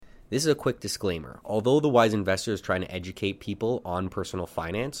This is a quick disclaimer. Although The Wise Investor is trying to educate people on personal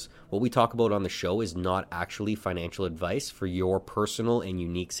finance, what we talk about on the show is not actually financial advice for your personal and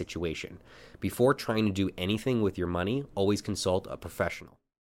unique situation. Before trying to do anything with your money, always consult a professional.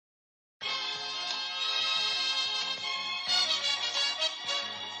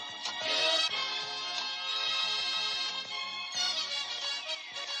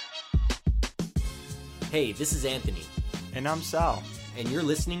 Hey, this is Anthony. And I'm Sal. And you're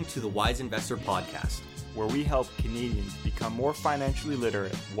listening to the Wise Investor Podcast, where we help Canadians become more financially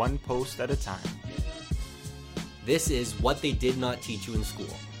literate, one post at a time. This is what they did not teach you in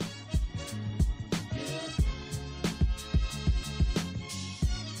school.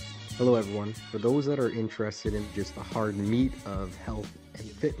 Hello everyone. For those that are interested in just the hard meat of health and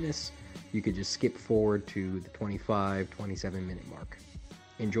fitness, you could just skip forward to the 25-27 minute mark.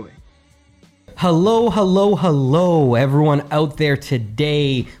 Enjoy. Hello, everyone out there.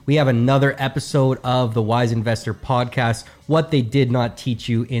 Today, we have another episode of the Wise Investor Podcast, what they did not teach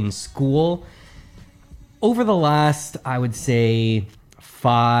you in school. Over the last, I would say,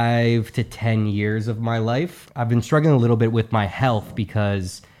 5 to 10 years of my life, I've been struggling a little bit with my health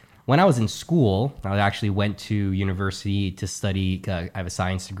because when I was in school, I actually went to university to study. I have a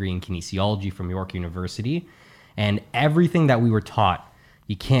science degree in kinesiology from York University, and everything that we were taught,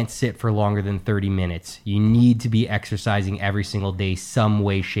 you can't sit for longer than 30 minutes. You need to be exercising every single day, some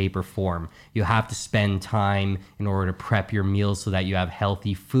way, shape, or form. You have to spend time in order to prep your meals so that you have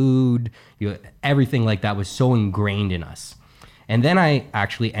healthy food. Everything like that was so ingrained in us. And then I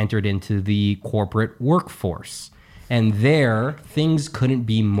actually entered into the corporate workforce. And there, things couldn't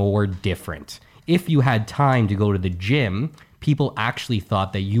be more different. If you had time to go to the gym, people actually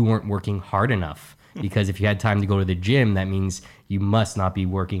thought that you weren't working hard enough. Because if you had time to go to the gym, that means you must not be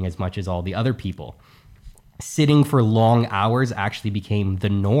working as much as all the other people. Sitting for long hours actually became the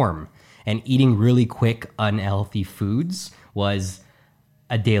norm. And eating really quick, unhealthy foods was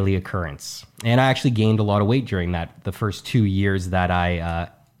a daily occurrence. And I actually gained a lot of weight during the first 2 years that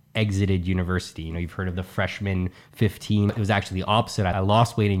I exited university. You know, you've heard of the freshman 15. It was actually the opposite. I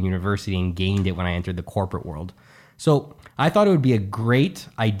lost weight in university and gained it when I entered the corporate world. So I thought it would be a great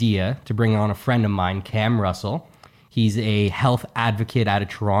idea to bring on a friend of mine, Cam Russell. He's a health advocate out of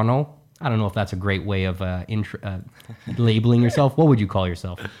Toronto. I don't know if that's a great way of labeling yourself. What would you call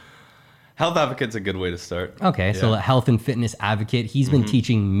yourself? Health advocate's a good way to start. Okay, so a health and fitness advocate. He's been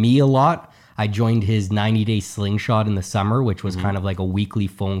teaching me a lot. I joined his 90-day slingshot in the summer, which was kind of like a weekly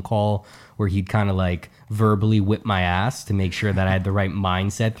phone call where he'd kind of like verbally whip my ass to make sure that I had the right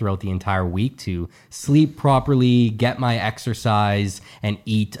mindset throughout the entire week to sleep properly, get my exercise, and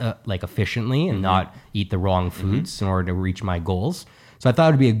eat like efficiently and not eat the wrong foods in order to reach my goals. So I thought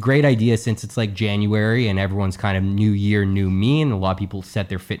it would be a great idea since it's like January and everyone's kind of new year, new me, and a lot of people set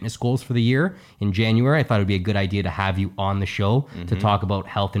their fitness goals for the year in January. I thought it would be a good idea to have you on the show to talk about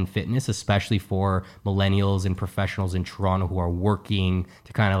health and fitness, especially for millennials and professionals in Toronto who are working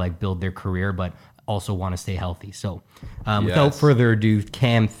to kind of like build their career, but also want to stay healthy. So without further ado,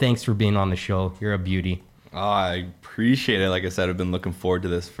 Cam, thanks for being on the show. You're a beauty. Oh, I appreciate it. Like I said, I've been looking forward to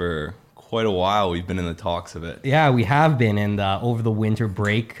this for quite a while. We've been in the talks of it. Yeah, we have been. And over the winter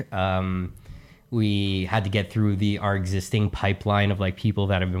break, we had to get through our existing pipeline of like people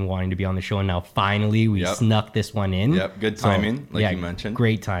that have been wanting to be on the show. And now finally we snuck this one in. Yep, good timing, you mentioned.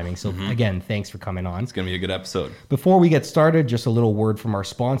 Great timing. So again, thanks for coming on. It's going to be a good episode. Before we get started, just a little word from our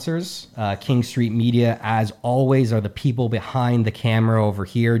sponsors. King Street Media, as always, are the people behind the camera over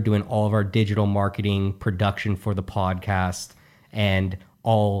here doing all of our digital marketing, production for the podcast, and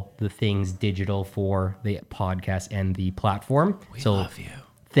all the things digital for the podcast and the platform. We love you.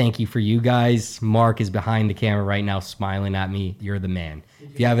 Thank you for you guys. Mark is behind the camera right now smiling at me. You're the man.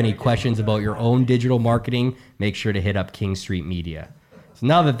 If you have any questions about your own digital marketing, make sure to hit up King Street Media. So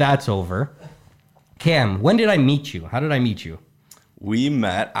now that that's over, Cam, when did I meet you? How did I meet you? We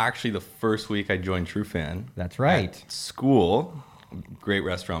met actually the first week I joined TrueFan. That's right. At school. Great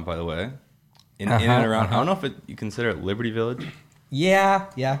restaurant, by the way. In and around. I don't know if you consider it Liberty Village. Yeah.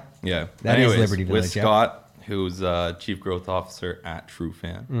 Yeah. That is Liberty Village. With Scott, who's Chief Growth Officer at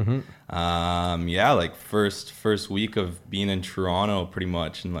TrueFan. Like first week of being in Toronto, pretty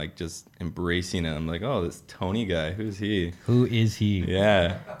much, and like just embracing it. I'm like, oh, this Tony guy, who's he? Who is he?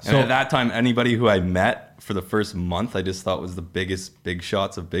 Yeah. So at that time, anybody who I met for the first month, I just thought was the biggest big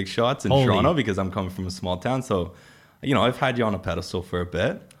shots of big shots in Toronto because I'm coming from a small town. So, you know, I've had you on a pedestal for a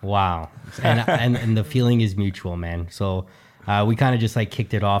bit. Wow. And the feeling is mutual, man. So we kind of just like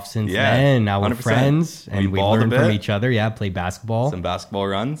kicked it off since then. Now we're 100%. Friends and we learned from each other. Yeah, play basketball. Some basketball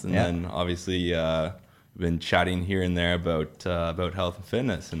runs. And then obviously been chatting here and there about health and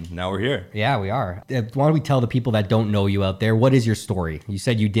fitness, and now we're here. Yeah, we are. Why don't we tell the people that don't know you out there, what is your story? You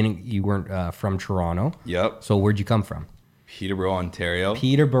said you weren't from Toronto. Yep. So where'd you come from? Peterborough, Ontario.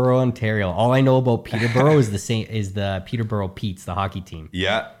 Peterborough, Ontario. All I know about Peterborough is the Peterborough Petes, the hockey team.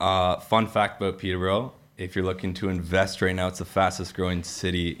 Yeah. Fun fact about Peterborough: if you're looking to invest right now, it's the fastest growing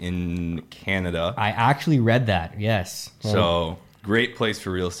city in Canada. I actually read that. Yes. So great place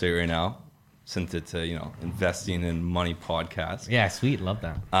for real estate right now, since it's a investing in money podcast. Yeah, sweet. Love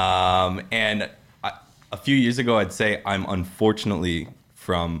that. And a few years ago, I'd say I'm unfortunately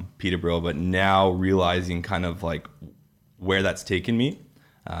from Peterborough, but now realizing kind of like where that's taken me,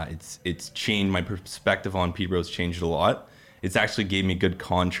 it's changed my perspective on Peterborough's changed a lot. It's actually gave me good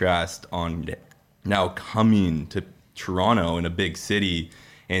contrast on now coming to Toronto in a big city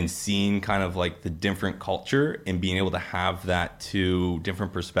and seeing kind of like the different culture and being able to have that two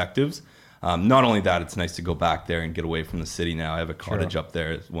different perspectives. Not only that, it's nice to go back there and get away from the city now. I have a cottage up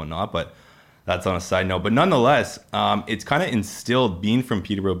there and whatnot, but that's on a side note. But nonetheless, it's kind of instilled, being from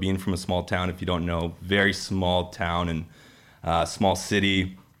Peterborough, being from a small town, if you don't know, very small town and small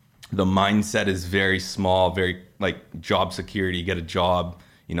city. The mindset is very small, very like job security, get a job,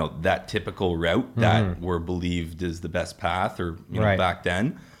 that typical route that were believed is the best path, or Right. back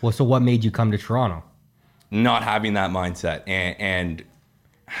then. Well, so what made you come to Toronto? Not having that mindset and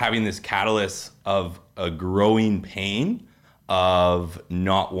having this catalyst of a growing pain of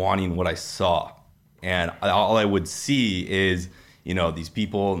not wanting what I saw. And all I would see is, these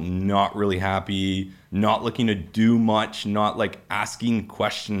people not really happy, not looking to do much, not like asking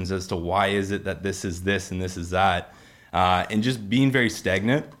questions as to why is it that this is this and this is that, and just being very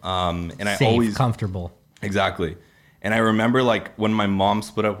stagnant. And Safe, I always comfortable. Exactly. And I remember like when my mom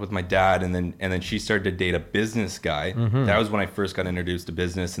split up with my dad and then she started to date a business guy. That was when I first got introduced to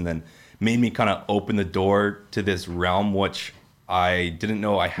business, and then made me kind of open the door to this realm, which I didn't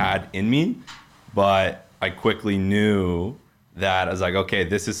know I had in me, but I quickly knew that I was like, okay,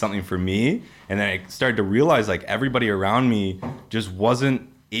 this is something for me. And then I started to realize like everybody around me just wasn't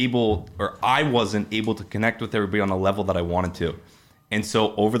able, or I wasn't able to connect with everybody on the level that I wanted to. And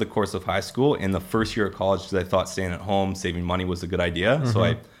so over the course of high school, in the first year of college, because I thought staying at home, saving money was a good idea. So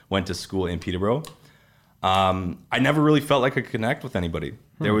I went to school in Peterborough. I never really felt like I could connect with anybody.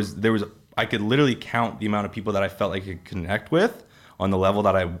 There was, I could literally count the amount of people that I felt like I could connect with on the level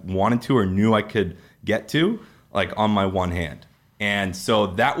that I wanted to or knew I could get to, like on my one hand. And so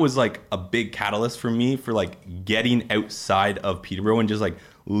that was like a big catalyst for me for like getting outside of Peterborough and just like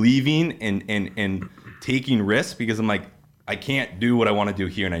leaving and taking risks, because I'm like, I can't do what I want to do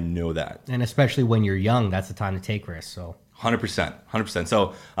here, and I know that. And especially when you're young, that's the time to take risks. So 100%.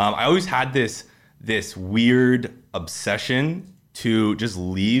 So I always had this weird obsession to just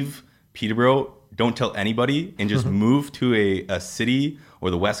leave Peterborough, don't tell anybody, and just move to a city or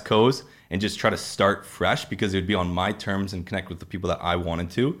the West Coast and just try to start fresh, because it would be on my terms and connect with the people that I wanted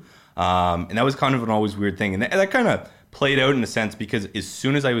to. And that was kind of an always weird thing. And that kind of played out in a sense, because as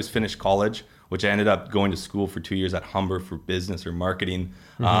soon as I was finished college, which I ended up going to school for 2 years at Humber for business or marketing,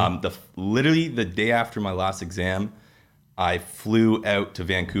 literally the day after my last exam, I flew out to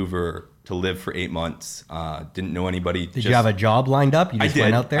Vancouver to live for 8 months. Didn't know anybody. did you have a job lined up? You just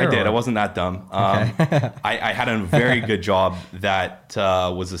went out there? I did. Or? I wasn't that dumb. I had a very good job that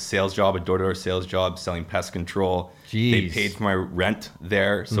was a sales job, a door-to-door sales job, selling pest control. Jeez. They paid for my rent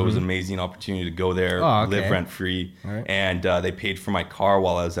there, so it was an amazing opportunity to go there, live rent-free. Right. And they paid for my car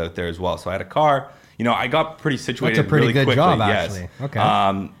while I was out there as well. So I had a car. I got pretty situated. That's a pretty really good quickly. job, Yes. actually.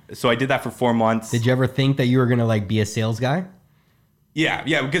 Okay. So I did that for 4 months. Did you ever think that you were going to like be a sales guy? Yeah,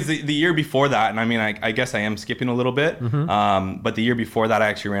 because the year before that, and I mean, I guess I am skipping a little bit, but the year before that, I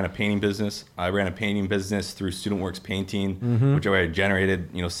actually ran a painting business. I ran a painting business through Student Works Painting, which I generated,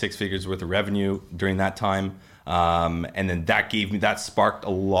 6 figures worth of revenue during that time. And then that sparked a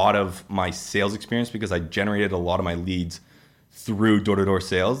lot of my sales experience, because I generated a lot of my leads through door-to-door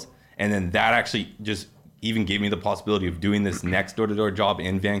sales. And then that actually just even gave me the possibility of doing this next door-to-door job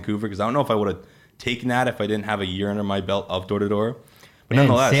in Vancouver, because I don't know if I would have taken that if I didn't have a year under my belt of door-to-door. But Man,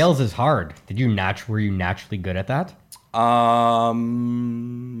 nonetheless, sales is hard. Were you naturally good at that? I'd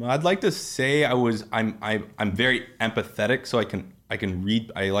like to say I'm very empathetic, so I can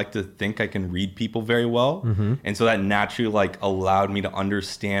read. I like to think I can read people very well, and so that naturally like allowed me to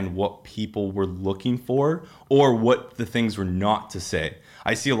understand what people were looking for or what the things were not to say.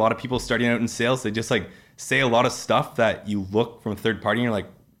 I see a lot of people starting out in sales. They just like say a lot of stuff that you look from a third party and you're like,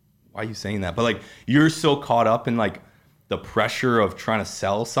 why are you saying that? But like you're so caught up in like the pressure of trying to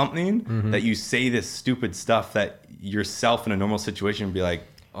sell something that you say this stupid stuff that yourself in a normal situation would be like,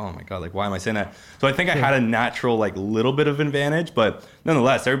 oh my God, like, why am I saying that? So I think I had a natural, like, little bit of advantage, but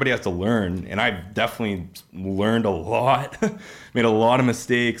nonetheless, everybody has to learn. And I've definitely learned a lot, made a lot of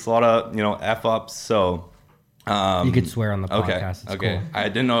mistakes, a lot of, F-ups. So, you could swear on the podcast. Okay. It's Okay. cool. I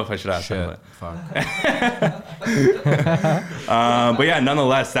didn't know if I should ask Shit. that, Fuck. but yeah,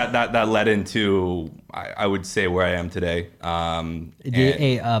 nonetheless, that led into, I would say, where I am today.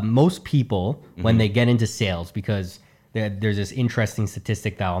 Most people, when they get into sales, because there's this interesting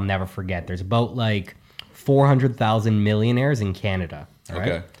statistic that I'll never forget. There's about like 400,000 millionaires in Canada. All right?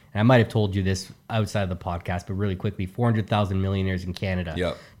 Okay. And I might have told you this outside of the podcast, but really quickly, 400,000 millionaires in Canada.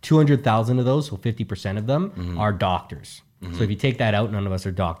 Yep. 200,000 of those, so 50% of them, are doctors. So if you take that out, none of us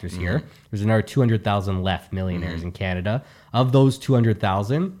are doctors here. There's another 200,000 left millionaires in Canada. Of those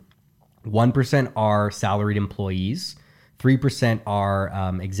 200,000, 1% are salaried employees, 3%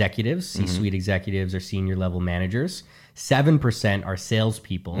 are executives, C-suite executives or senior level managers, 7% are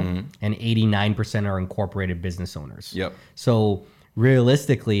salespeople, and 89% are incorporated business owners. Yep. So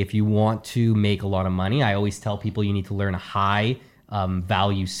realistically, if you want to make a lot of money, I always tell people you need to learn a high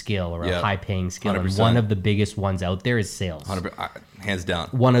value skill or a high paying skill. 100%. And one of the biggest ones out there is sales. 100%, hands down.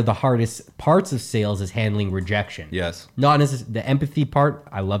 One of the hardest parts of sales is handling rejection. Yes. Not necessarily the empathy part.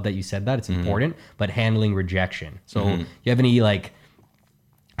 I love that you said that. It's important, but handling rejection. So you have any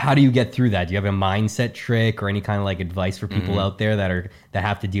how do you get through that? Do you have a mindset trick or any kind of like advice for people out there that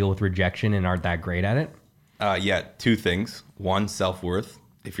have to deal with rejection and aren't that great at it? Yeah, two things. One, self-worth.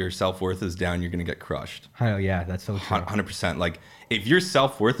 If your self-worth is down, you're going to get crushed. Oh yeah, that's so true. 100%. Like, if your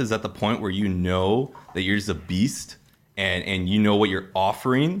self-worth is at the point where you know that you're just a beast and you know what you're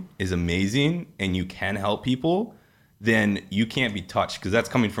offering is amazing and you can help people, then you can't be touched, because that's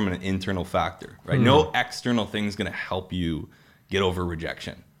coming from an internal factor, right? No external thing is going to help you get over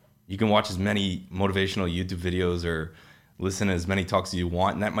rejection. You can watch as many motivational YouTube videos or listen to as many talks as you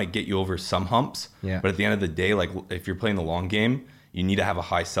want, and that might get you over some humps. Yeah. But at the end of the day, like, if you're playing the long game, you need to have a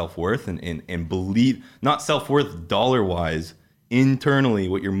high self-worth and believe, not self-worth dollar-wise, internally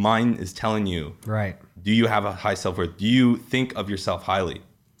what your mind is telling you. Right. Do you have a high self-worth? Do you think of yourself highly?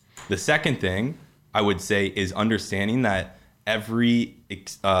 The second thing I would say is understanding that every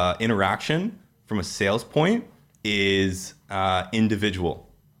interaction from a sales point is individual.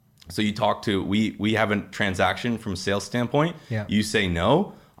 So you talk to, we have a transaction from a sales standpoint. Yeah. You say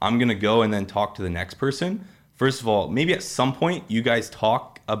no, I'm going to go and then talk to the next person. First of all, maybe at some point you guys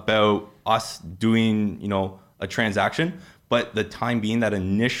talk about us doing, a transaction, but the time being that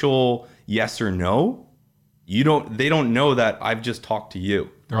initial yes or no, they don't know that I've just talked to you.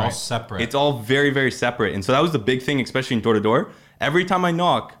 They're all separate. It's all very, very separate. And so that was the big thing, especially in door to door. Every time I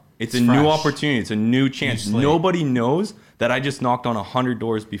knock, it's a fresh. new opportunity. It's a new chance. New slate. Nobody knows that I just knocked on 100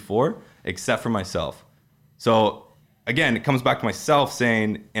 doors before, except for myself. So again, it comes back to myself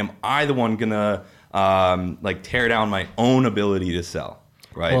saying, am I the one gonna tear down my own ability to sell?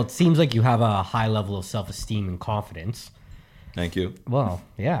 Right. Well, it seems like you have a high level of self-esteem and confidence. Thank you. Well,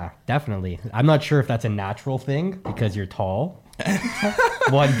 yeah, definitely. I'm not sure if that's a natural thing because you're tall.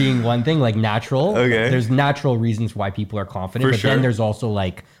 One being one thing, like natural. Okay. There's natural reasons why people are confident, For but then sure. there's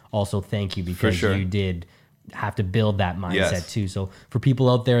also thank you because sure. you did have to build that mindset Yes. too. So for people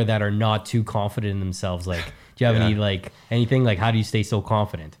out there that are not too confident in themselves, like, do you have Yeah. anything how do you stay so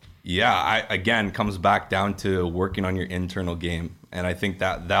confident? Yeah, again comes back down to working on your internal game, and I think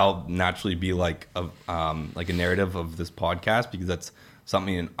that'll naturally be like a narrative of this podcast, because that's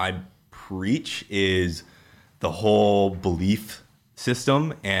something I preach is the whole belief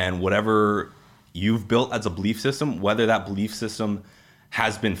system, and whatever you've built as a belief system, whether that belief system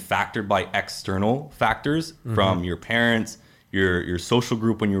has been factored by external factors from your parents, your social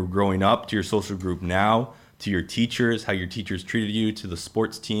group when you were growing up, to your social group now, to your teachers, how your teachers treated you, to the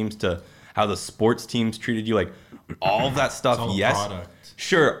sports teams, to how the sports teams treated you, like all of that stuff. all a Yes, product.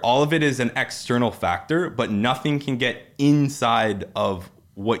 sure, all of it is an external factor, but nothing can get inside of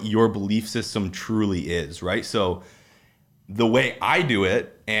what your belief system truly is, right? So the way I do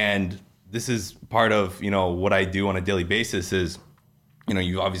it, and this is part of what I do on a daily basis, is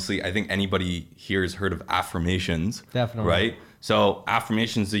you obviously, I think anybody here has heard of affirmations. Definitely. Right? So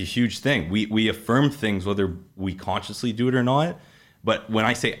affirmations is a huge thing. We affirm things whether we consciously do it or not. But when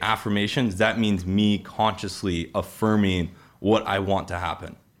I say affirmations, that means me consciously affirming what I want to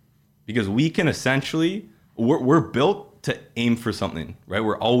happen. Because we can essentially, we're built to aim for something, right?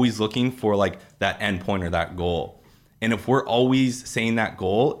 We're always looking for like that end point or that goal. And if we're always saying that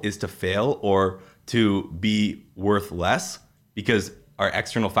goal is to fail or to be worth less, because our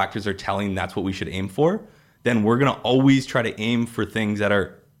external factors are telling that's what we should aim for, then we're going to always try to aim for things that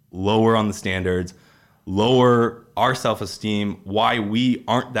are lower on the standards, lower our self-esteem, why we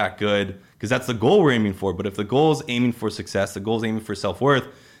aren't that good, because that's the goal we're aiming for. But if the goal is aiming for success, the goal is aiming for self-worth,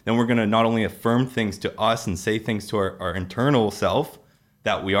 then we're going to not only affirm things to us and say things to our internal self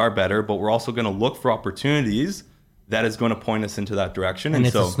that we are better, but we're also going to look for opportunities that is going to point us into that direction. And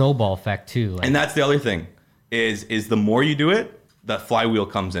it's a snowball effect too. And that's the other thing is the more you do it, the flywheel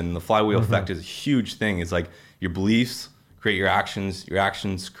comes in. The flywheel effect is a huge thing. It's like your beliefs create your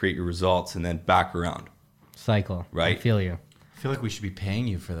actions create your results, and then back around. Cycle. Right. I feel you. I feel like we should be paying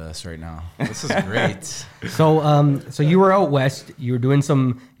you for this right now. This is great. So you were out west. You were doing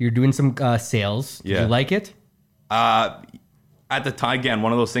some sales. Did you like it? At the time, again,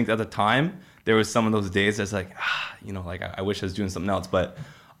 one of those things. At the time, there was some of those days that's like, like I wish I was doing something else. But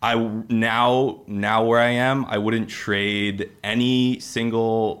I now where I am, I wouldn't trade any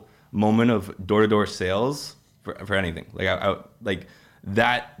single moment of door-to-door sales for anything. Like I like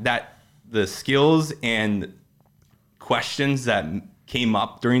that the skills and questions that came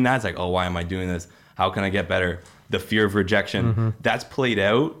up during that. It's like, oh, why am I doing this? How can I get better? The fear of rejection. That's played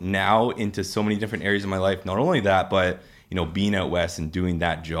out now into so many different areas of my life. Not only that, but being out west and doing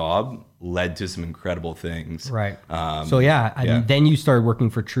that job led to some incredible things. Right. Then you started working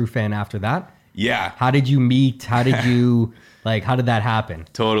for TrueFan after that. Yeah. How did you meet? How did you how did that happen?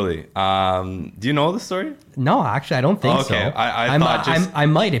 Totally. Do you know the story? No, actually, I don't think so. Okay. I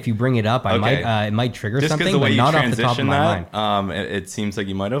might if you bring it up. I might it might trigger just something, the way but you not off the top of my mind. It seems like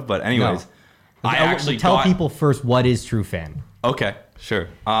you might have, but anyways, No. I actually tell people first what is TrueFan. Okay, sure.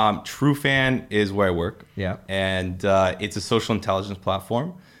 TrueFan is where I work. Yeah. And it's a social intelligence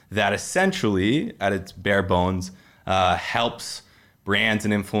platform that essentially, at its bare bones, helps brands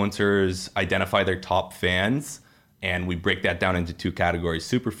and influencers identify their top fans. And we break that down into two categories: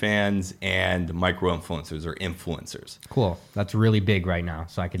 super fans and micro influencers or influencers. Cool. That's really big right now.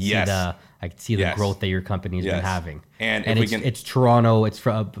 So I could see the growth that your company's been having. And it's Toronto. It's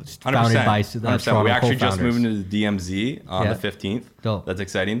founded by Toronto. We actually co-founders. just moved into the DMZ on the 15th. Dope. That's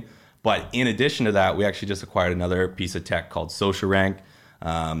exciting. But in addition to that, we actually just acquired another piece of tech called SocialRank.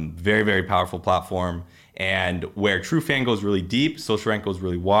 Very, very powerful platform. And where TrueFan goes really deep, SocialRank goes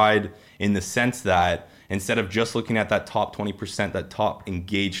really wide, in the sense that instead of just looking at that top 20%, that top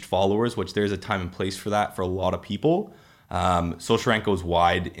engaged followers, which there's a time and place for that for a lot of people, SocialRank goes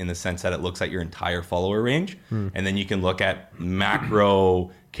wide in the sense that it looks at your entire follower range. And then you can look at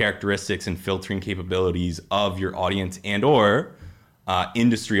macro characteristics and filtering capabilities of your audience and or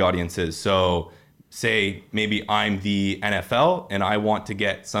industry audiences. So say maybe I'm the NFL and I want to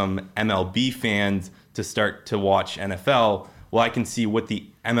get some MLB fans to start to watch NFL. Well, I can see what the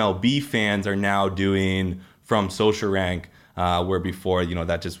MLB fans are now doing from SocialRank, where before,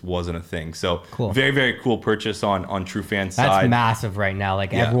 that just wasn't a thing. So cool. Very, very cool purchase on TrueFan's side. That's massive right now.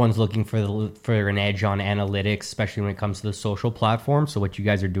 Everyone's looking for an edge on analytics, especially when it comes to the social platform. So what you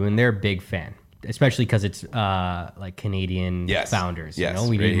guys are doing there, big fan. Especially because it's Canadian founders. Yes,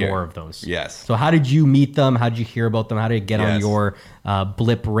 we need more of those. Yes. So how did you meet them? How did you hear about them? How did it get on your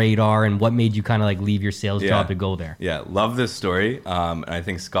blip radar? And what made you kind of leave your sales job to go there? Yeah, love this story. And I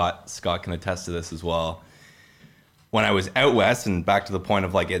think Scott can attest to this as well. When I was out west, and back to the point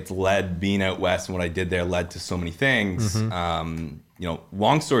of being out west and what I did there led to so many things.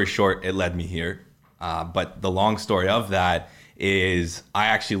 Long story short, it led me here. But the long story of that is I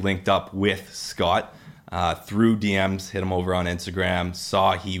actually linked up with Scott through DMs, hit him over on Instagram,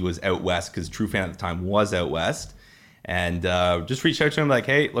 saw he was out west because TrueFan at the time was out west, and just reached out to him like,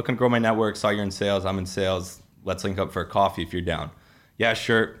 hey, looking to grow my network, saw you're in sales, I'm in sales, let's link up for a coffee if you're down. Yeah,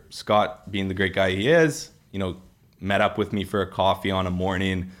 sure. Scott, being the great guy he is, met up with me for a coffee on a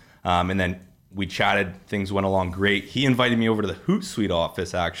morning, and then we chatted, things went along great. He invited me over to the Hootsuite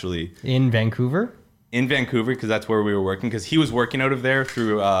office actually. In Vancouver? In Vancouver, because that's where we were working, because he was working out of there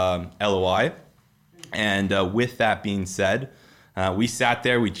through LOI. And with that being said, we sat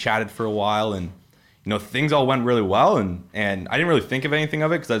there, we chatted for a while, and things all went really well. And I didn't really think of anything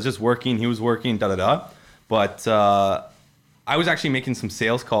of it because I was just working, he was working, da-da-da. But I was actually making some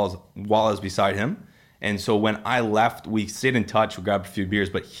sales calls while I was beside him. And so when I left, we stayed in touch, we grabbed a few beers,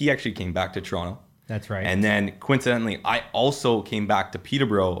 but he actually came back to Toronto. That's right. And then coincidentally, I also came back to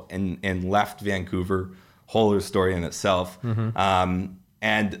Peterborough and left Vancouver. Whole other story in itself.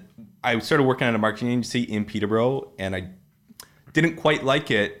 And I started working at a marketing agency in Peterborough, and I didn't quite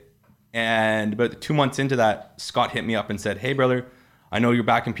like it. And about 2 months into that, Scott hit me up and said, hey, brother, I know you're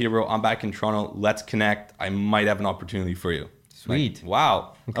back in Peterborough. I'm back in Toronto. Let's connect. I might have an opportunity for you. Sweet.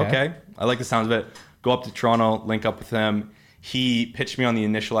 Wow. Okay. I like the sounds of it. Go up to Toronto, link up with him. he pitched me on the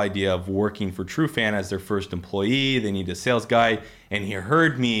initial idea of working for TrueFan as their first employee. They need a sales guy. And he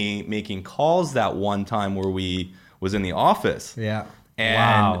heard me making calls that one time where we was in the office. Yeah.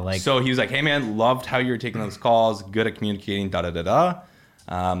 And so he was like, hey man, loved how you were taking those calls, good at communicating,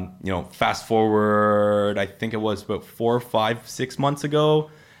 fast forward, I think it was about 4, 5, 6 months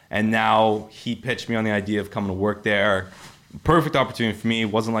ago. And now he pitched me on the idea of coming to work there. Perfect opportunity for me.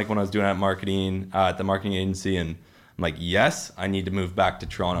 Wasn't like when I was doing at the marketing agency. And I'm like, yes, I need to move back to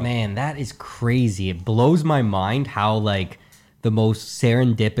Toronto. Man, that is crazy. It blows my mind how like the most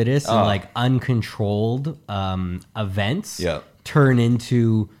serendipitous and like uncontrolled events turn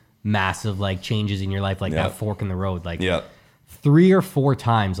into massive like changes in your life, like that fork in the road. Like 3 or 4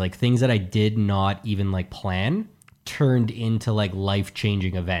 times, like things that I did not even like plan turned into like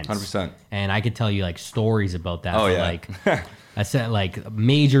life-changing events. 100%. And I could tell you like stories about that. Oh, Like I said, like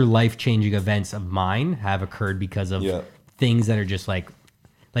major life-changing events of mine have occurred because of things that are just like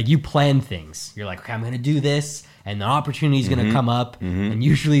you plan things. You're like, okay, I'm going to do this, and the opportunity is going to come up, and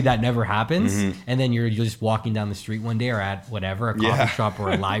usually that never happens. And then you're just walking down the street one day or at whatever, a coffee shop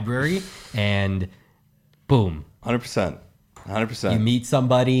or a library, and boom. 100%. 100%. You meet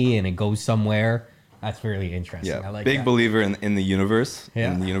somebody and it goes somewhere. That's really interesting. Yeah, I like big that. believer in the universe.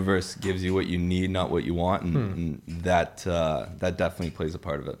 Yeah. And the universe gives you what you need, not what you want, and that definitely plays a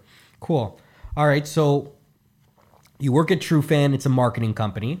part of it. Cool. All right, so you work at TrueFan. It's a marketing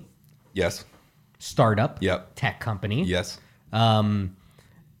company, Yes. startup, Yep. tech company. Yes.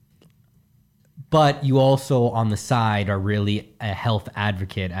 But you also, on the side, are really a health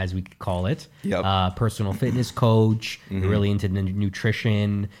advocate, as we could call it. Yep. Personal fitness coach. You're really into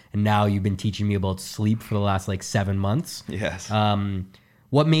nutrition, and now you've been teaching me about sleep for the last like 7 months. Yes.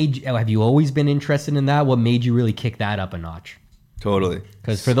 What made you, have you always been interested in that? What made you really kick that up a notch? Totally.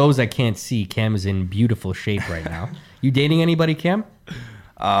 Because for those that can't see, Cam is in beautiful shape right now. You dating anybody, Cam?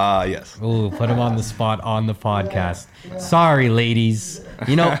 Yes. Oh, put him on the spot on the podcast. Sorry, ladies.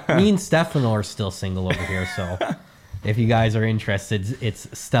 You know, me and Stefano are still single over here, so if you guys are interested, it's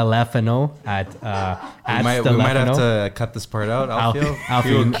Stelefano at We might Stelefano. have to cut this part out. Alfio.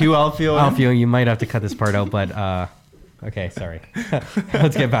 Alfio. Cue Alfio. Alfio, you might have to cut this part out, but okay, sorry.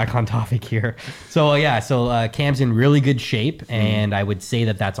 Let's get back on topic here. So Cam's in really good shape, and I would say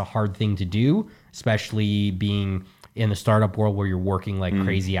that that's a hard thing to do, especially being in the startup world where you're working like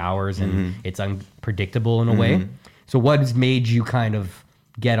crazy hours and it's unpredictable in a way. So what has made you kind of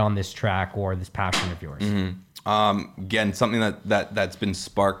get on this track or this passion of yours? Again, something that's been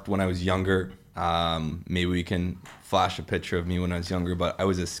sparked when I was younger. Maybe we can flash a picture of me when I was younger, but I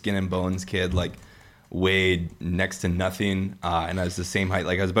was a skin and bones kid, like weighed next to nothing. And I was the same height.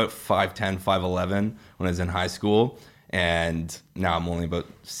 Like I was about 5'10", 5'11" when I was in high school. And now I'm only about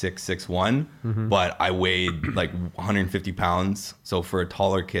 6'1", but I weighed like 150 pounds. So for a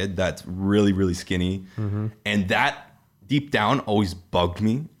taller kid, that's really, really skinny. And that deep down always bugged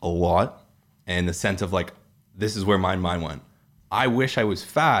me a lot in the sense of like, this is where my mind went. I wish I was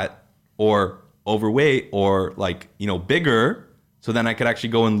fat or overweight or like, bigger, so then I could actually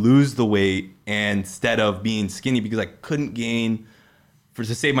go and lose the weight instead of being skinny, because I couldn't gain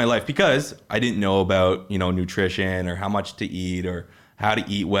to save my life, because I didn't know about, nutrition or how much to eat or how to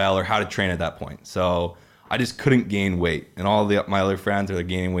eat well or how to train at that point. So I just couldn't gain weight. And all my other friends are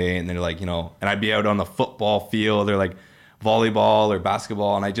gaining weight, and they're like, and I'd be out on the football field or like volleyball or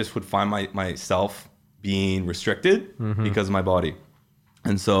basketball, and I just would find myself being restricted because of my body.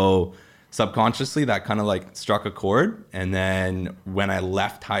 And so subconsciously that kind of like struck a chord. And then when I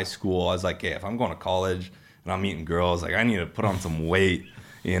left high school, I was like, hey, if I'm going to college and I'm meeting girls, like I need to put on some weight,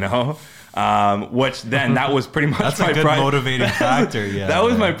 which then that was pretty much That's a good motivating factor. Yeah, that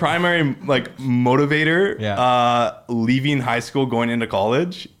was my primary like motivator. Leaving high school, going into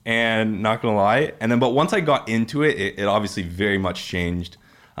college, and not gonna lie. And then, but once I got into it, it obviously very much changed.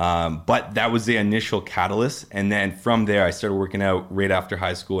 But that was the initial catalyst. And then from there, I started working out right after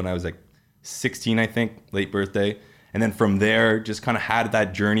high school, and I was like 16, I think, late birthday. And then from there, just kind of had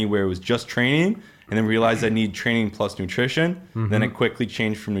that journey where it was just training, and then realized I need training plus nutrition. Then it quickly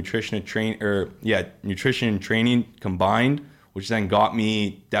changed from nutrition and training combined, which then got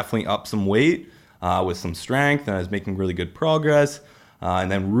me definitely up some weight with some strength, and I was making really good progress.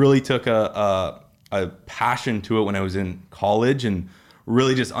 And then really took a passion to it when I was in college, and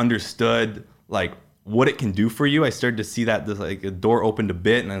really just understood like what it can do for you. I started to see that like a door opened a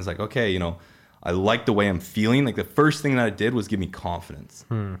bit, and I was like, okay, I like the way I'm feeling. Like the first thing that it did was give me confidence.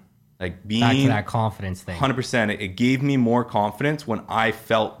 Like being Back to that confidence thing. 100%. It gave me more confidence when I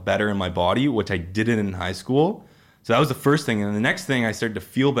felt better in my body, which I didn't in high school. So that was the first thing. And the next thing, I started to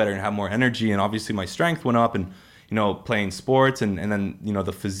feel better and have more energy. And obviously my strength went up, and, playing sports and then,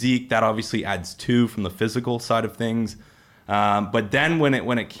 the physique, that obviously adds too from the physical side of things. But then when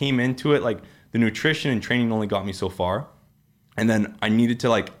it came into it, like the nutrition and training only got me so far. And then I needed to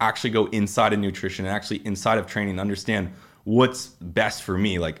like actually go inside of nutrition and actually inside of training, understand what's best for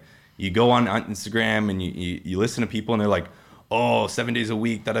me. Like you go on Instagram and you listen to people and they're like, oh, 7 days a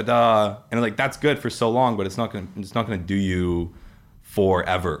week, da da da. And like, that's good for so long, but it's not gonna do you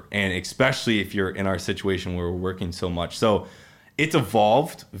forever. And especially if you're in our situation where we're working so much. So it's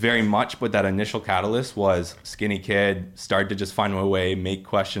evolved very much, but that initial catalyst was skinny kid, started to just find my way, make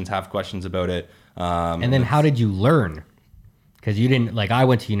questions, have questions about it. And then how did you learn? Because you didn't, like, I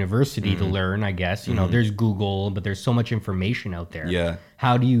went to university to learn, I guess. There's Google, but there's so much information out there. Yeah.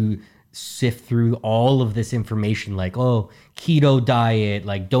 How do you sift through all of this information? Like, oh, keto diet,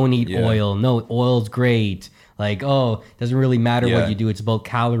 like, don't eat oil. No, oil's great. Like, oh, doesn't really matter what you do. It's about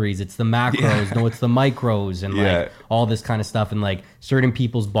calories. It's the macros. No, it's the micros. And, like, all this kind of stuff. And, like, certain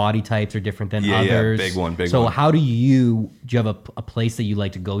people's body types are different than others. Big one. So how do you have a place that you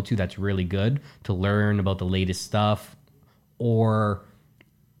like to go to that's really good to learn about the latest stuff? Or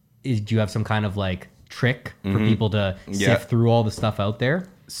do you have some kind of like trick for people to sift through all the stuff out there?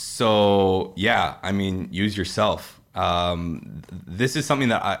 So, I mean, use yourself. This is something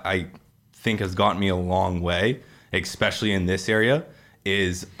that I think has gotten me a long way, especially in this area,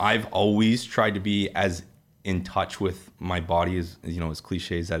 is I've always tried to be as in touch with my body as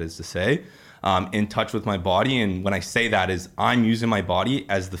cliche as that is to say, in touch with my body. And when I say that is I'm using my body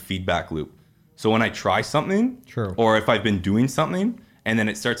as the feedback loop. So when I try something, or if I've been doing something and then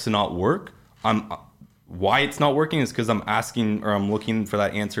it starts to not work, why it's not working is because I'm asking or I'm looking for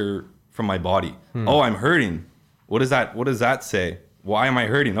that answer from my body. Oh, I'm hurting. What does that say? Why am I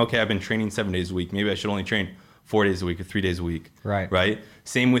hurting? Okay, I've been training 7 days a week. Maybe I should only train 4 days a week or 3 days a week. Right.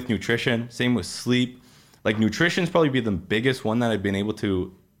 Same with nutrition. Same with sleep. Like nutrition's probably be the biggest one that I've been able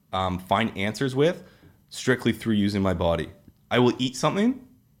to find answers with strictly through using my body. I will eat something.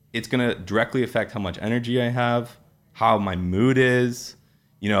 It's going to directly affect how much energy I have, how my mood is,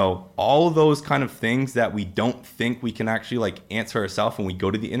 all of those kind of things that we don't think we can actually like answer ourselves when we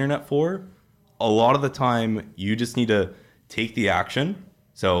go to the internet for. A lot of the time, you just need to take the action.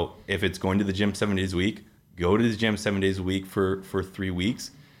 So if it's going to the gym 7 days a week, go to the gym 7 days a week for 3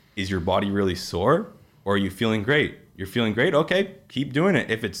 weeks. Is your body really sore or are you feeling great? You're feeling great? Okay, keep doing it.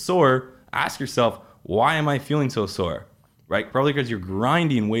 If it's sore, ask yourself, why am I feeling so sore? Right? Probably because you're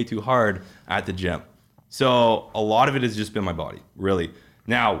grinding way too hard at the gym. So a lot of it has just been my body, really.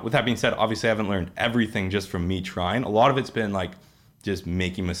 Now, with that being said, obviously I haven't learned everything just from me trying. A lot of it's been like just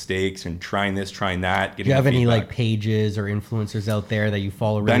making mistakes and trying this, trying that. Do you have any like pages or influencers out there that you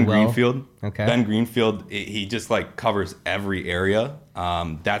follow really well? Ben Greenfield. Okay. Ben Greenfield, he just like covers every area.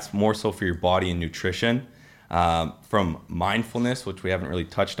 That's more so for your body and nutrition. From mindfulness, which we haven't really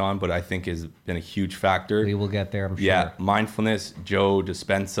touched on, but I think has been a huge factor. We will get there, I'm sure. Yeah, mindfulness, Joe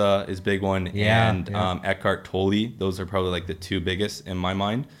Dispenza is a big one, and Eckhart Tolle. Those are probably like the two biggest in my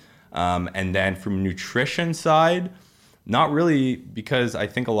mind. And then from nutrition side, not really, because I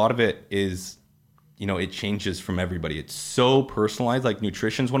think a lot of it is, it changes from everybody. It's so personalized. Like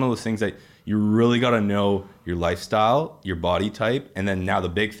nutrition is one of those things that you really got to know your lifestyle, your body type, and then now the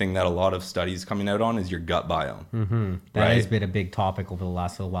big thing that a lot of studies coming out on is your gut biome. Mm-hmm. That has been a big topic over the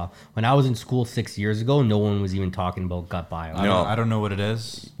last little while. When I was in school 6 years ago, no one was even talking about gut biome. I don't know what it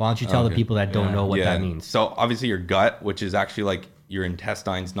is. Why don't you tell the people that don't know what that means? So obviously your gut, which is actually like your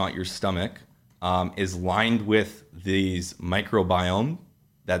intestines, not your stomach, is lined with these microbiome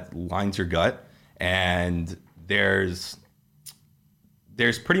that lines your gut. And there's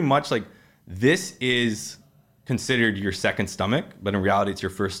pretty much like, this is considered your second stomach, but in reality it's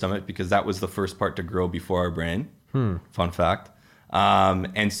your first stomach because that was the first part to grow before our brain. Fun fact.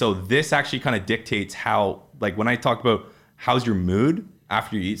 And so this actually kind of dictates how, like when I talk about how's your mood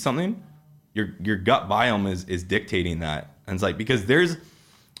after you eat something, your gut biome is dictating that. And it's like, because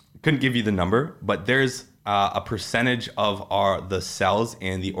couldn't give you the number, but there's a percentage of the cells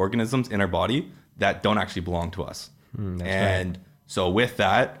and the organisms in our body that don't actually belong to us. And so with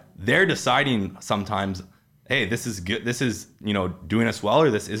that, they're deciding sometimes, hey, this is good. This is, doing us well, or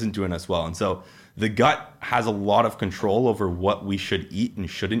this isn't doing us well. And so the gut has a lot of control over what we should eat and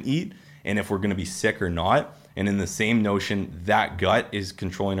shouldn't eat, and if we're going to be sick or not. And in the same notion, that gut is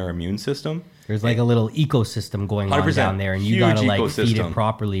controlling our immune system. There's like a little ecosystem going on down there, and you got to like feed it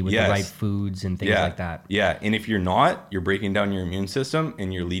properly with the right foods and things like that. Yeah, and if you're not, you're breaking down your immune system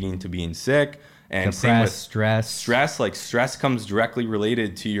and you're leading to being sick. And same with stress, like stress comes directly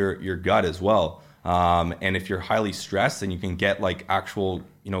related to your gut as well. And if you're highly stressed, then you can get like actual,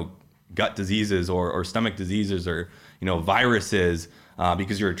 gut diseases or stomach diseases or, viruses,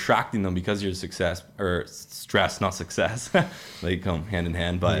 because you're attracting them because you're stress, not success. They come hand in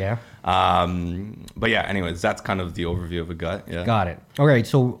hand. But yeah, anyways, that's kind of the overview of a gut. Yeah. Got it. All right.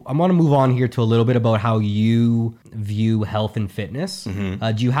 So I want to move on here to a little bit about how you view health and fitness.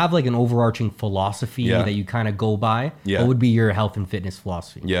 Do you have like an overarching philosophy that you kind of go by? Yeah. What would be your health and fitness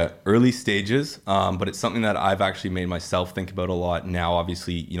philosophy? Yeah, early stages, but it's something that I've actually made myself think about a lot now,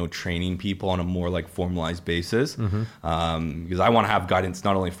 obviously, training people on a more like formalized basis, because I want to have guidance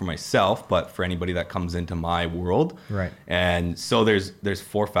not only for myself, but for anybody that comes into my world. Right. And so there's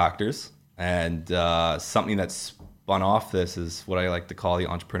 4 factors, and something that's spun off this is what I like to call the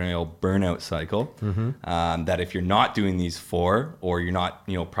entrepreneurial burnout cycle. That if you're not doing these 4, or you're not,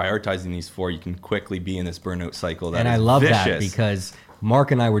 prioritizing these 4, you can quickly be in this burnout cycle. And I love that because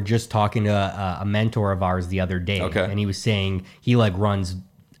Mark and I were just talking to a mentor of ours the other day, and he was saying he like runs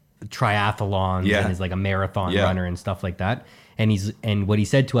triathlons and is like a marathon runner and stuff like that. And what he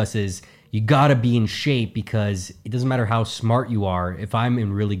said to us is, you got to be in shape because it doesn't matter how smart you are. If I'm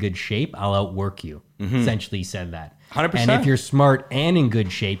in really good shape, I'll outwork you. Essentially, he said that. 100%. And if you're smart and in good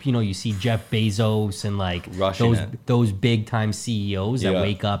shape, you see Jeff Bezos and like those big time CEOs that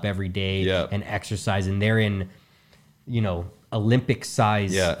wake up every day and exercise, and they're in, Olympic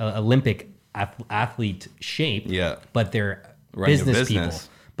size, Olympic athlete shape. But they're running business people.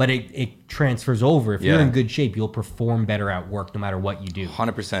 But it transfers over. If you're in good shape, you'll perform better at work no matter what you do.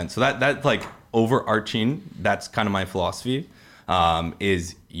 100%. So that's like overarching. That's kind of my philosophy.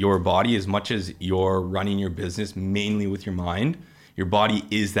 Is your body, as much as you're running your business mainly with your mind, your body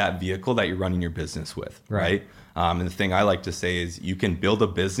is that vehicle that you're running your business with, right? And the thing I like to say is you can build a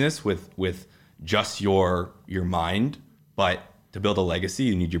business with just your mind, but to build a legacy,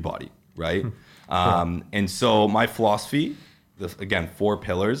 you need your body, right? And so my philosophy, again, 4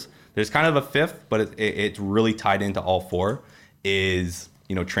 pillars. There's kind of a 5th, but it's really tied into all 4, is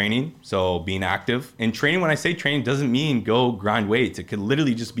training. So being active. And training, when I say training, doesn't mean go grind weights. It could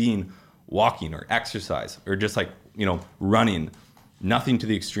literally just mean walking or exercise or just like, running. Nothing to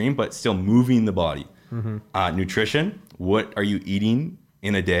the extreme, but still moving the body. Nutrition. What are you eating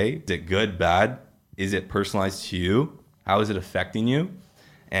in a day? Is it good, bad? Is it personalized to you? How is it affecting you?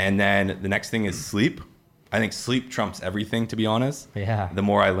 And then the next thing is sleep. I think sleep trumps everything, to be honest. Yeah. The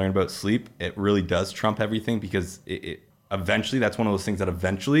more I learn about sleep, it really does trump everything, because it eventually, that's one of those things that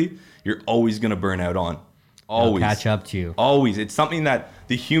eventually you're always going to burn out on. Always. It'll catch up to you. Always. It's something that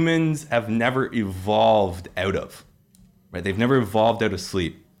the humans have never evolved out of, right? They've never evolved out of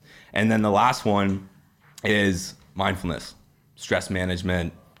sleep. And then the last one is mindfulness, stress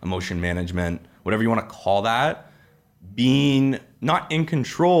management, emotion management, whatever you want to call that. Being not in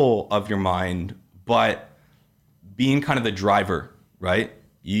control of your mind, but being kind of the driver, right?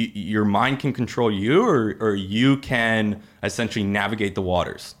 Your mind can control you, or you can essentially navigate the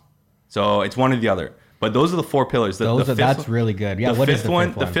waters. So it's one or the other. But those are the 4 pillars. That's really good. Yeah. What is the 5th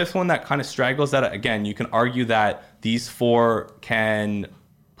one? The 5th one that kind of straggles that, again, you can argue that these 4 can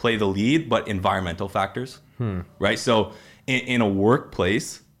play the lead, but environmental factors, right? So in a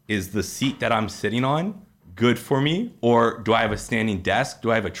workplace, is the seat that I'm sitting on good for me? Or do I have a standing desk? Do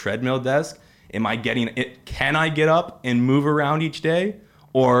I have a treadmill desk? Am I getting it? Can I get up and move around each day?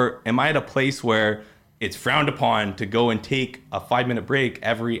 Or am I at a place where it's frowned upon to go and take a 5-minute break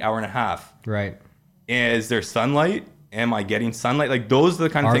every hour and a half? Right. Is there sunlight? Am I getting sunlight? Like, those are the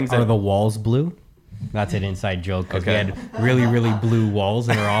kind of things Are the walls blue? That's an inside joke, because we had really, really blue walls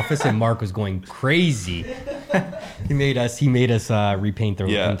in our office, and Mark was going crazy. He made us repaint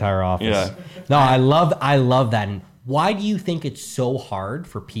the entire office. Yeah. No, I love that. And why do you think it's so hard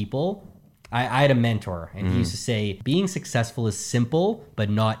for people? I had a mentor, and he used to say, being successful is simple, but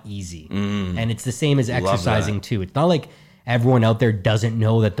not easy. And it's the same as exercising too. It's not like everyone out there doesn't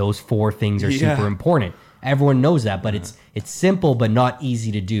know that those 4 things are super important. Everyone knows that, but it's simple, but not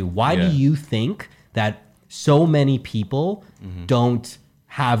easy to do. Why do you think that so many people don't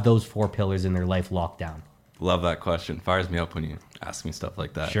have those 4 pillars in their life locked down? Love that question. Fires me up when you ask me stuff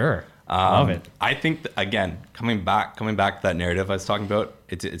like that. Sure. Love it. I think that, again, coming back to that narrative I was talking about,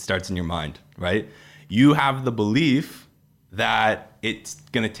 it starts in your mind, right? You have the belief that it's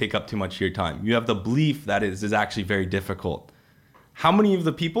going to take up too much of your time. You have the belief that it is actually very difficult. How many of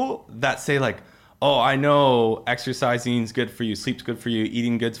the people that say like, oh, I know exercising is good for you, sleep's good for you,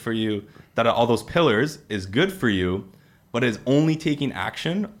 eating good's for you, that all those pillars is good for you, but is only taking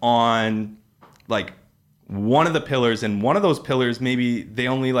action on like one of the pillars, and one of those pillars, maybe they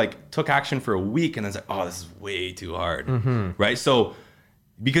only like took action for a week and then it's like, oh, this is way too hard, right? So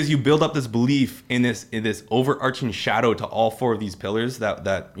because you build up this belief in this overarching shadow to all 4 of these pillars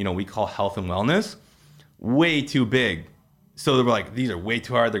that we call health and wellness, way too big. So they were like, these are way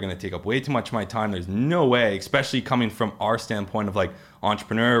too hard. They're going to take up way too much of my time. There's no way, especially coming from our standpoint of like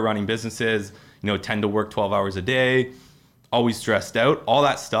entrepreneur running businesses, tend to work 12 hours a day, always stressed out. All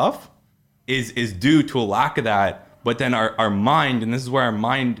that stuff is due to a lack of that. But then our mind, and this is where our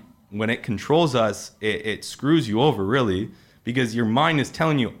mind, when it controls us, it screws you over really, because your mind is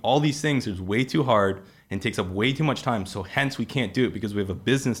telling you all these things is way too hard and takes up way too much time. So hence we can't do it because we have a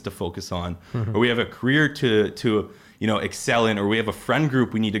business to focus on, or we have a career to excel in, or we have a friend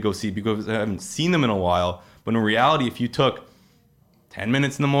group we need to go see because I haven't seen them in a while. But in reality, if you took 10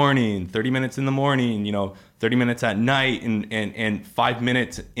 minutes in the morning, 30 minutes in the morning, 30 minutes at night, and 5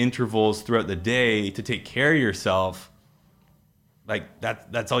 minutes intervals throughout the day to take care of yourself, like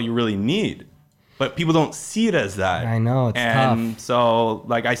that's all you really need. But people don't see it as that. I know, it's tough. And so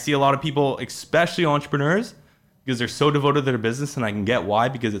like I see a lot of people, especially entrepreneurs, because they're so devoted to their business, and I can get why,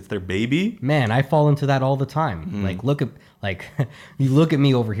 because it's their baby. Man, I fall into that all the time. Like you look at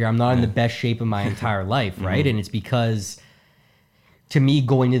me over here. I'm not in the best shape of my entire life, right? And it's because, to me,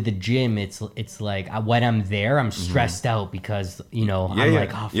 going to the gym, it's like when I'm there, I'm stressed out because I'm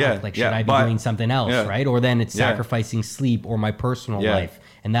like, oh fuck, should I be doing something else, right? Or then it's sacrificing sleep or my personal life.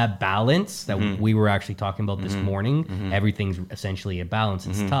 And that balance that we were actually talking about this morning, everything's essentially a balance.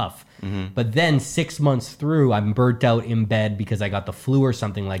 It's tough. But then 6 months through, I'm burnt out in bed because I got the flu or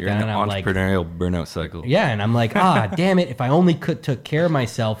something like You're that. in an entrepreneurial burnout cycle. Yeah, and I'm like, damn it, if I only took care of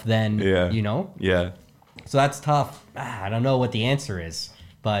myself, then, Yeah. So that's tough. I don't know what the answer is,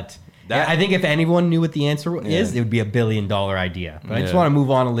 but I think if anyone knew what the answer is, it would be $1 billion idea. But I just want to move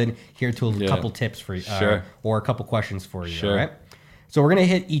on a little here to a couple tips for you, or a couple questions for you. All right. So we're gonna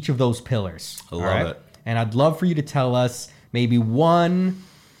hit each of those pillars. I love it. And I'd love for you to tell us maybe 1,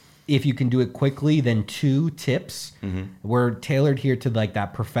 if you can do it quickly, then 2 tips. We're tailored here to like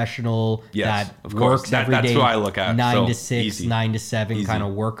that professional that works every day. That's what I look at. 9 to 6, 9 to 7 kind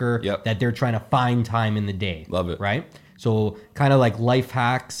of worker that they're trying to find time in the day. Love it. Right? So kind of like life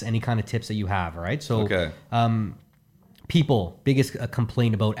hacks, any kind of tips that you have, all right? So people, biggest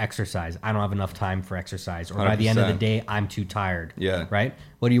complaint about exercise. I don't have enough time for exercise. Or by the end of the day, I'm too tired. Yeah. Right?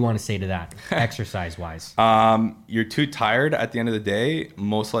 What do you want to say to that, exercise-wise? You're too tired at the end of the day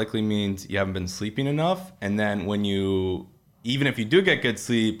most likely means you haven't been sleeping enough. And then even if you do get good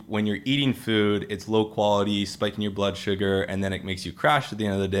sleep, when you're eating food, it's low quality, spiking your blood sugar, and then it makes you crash at the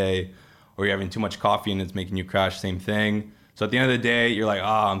end of the day. Or you're having too much coffee and it's making you crash, same thing. So at the end of the day, you're like,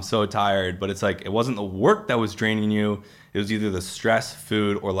 I'm so tired. But it's like, it wasn't the work that was draining you. It was either the stress,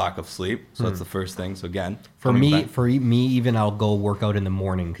 food, or lack of sleep. So that's the first thing. So again, for me, even I'll go work out in the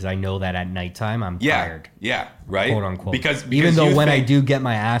morning because I know that at nighttime I'm tired. Yeah, right. Quote unquote. Because even though when I do get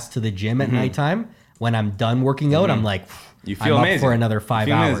my ass to the gym at nighttime, when I'm done working out, I'm like, you feel I'm amazing. up for another 5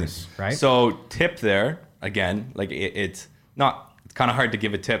 hours. Amazing. Right. So tip there again, like it's kind of hard to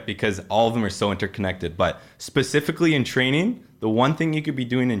give a tip because all of them are so interconnected. But specifically in training, the one thing you could be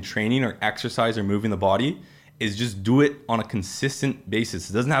doing in training or exercise or moving the body is just do it on a consistent basis.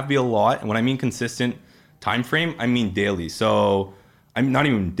 It doesn't have to be a lot. And when I mean consistent time frame, I mean daily. So I'm not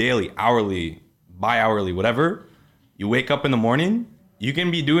even daily, hourly, bi-hourly, whatever. You wake up in the morning, you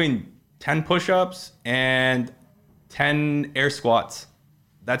can be doing 10 push-ups and 10 air squats.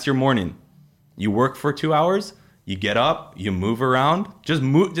 That's your morning. You work for 2 hours, you get up, you move around. Just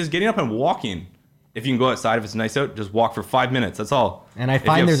getting up and walking. If you can go outside, if it's nice out, just walk for 5 minutes. That's all. And I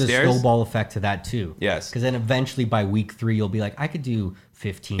find there's a snowball effect to that too. Yes. Because then eventually by week 3, you'll be like, I could do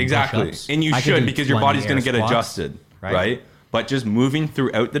 15 exactly. push-ups. And you should, because your body's going to get adjusted, right? But just moving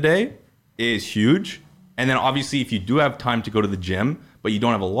throughout the day is huge. And then obviously if you do have time to go to the gym, but you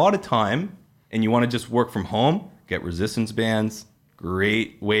don't have a lot of time and you want to just work from home, get resistance bands.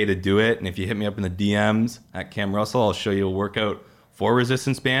 Great way to do it. And if you hit me up in the DMs at Cam Russell, I'll show you a workout for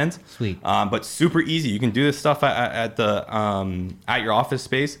resistance bands. Sweet. But super easy. You can do this stuff at your office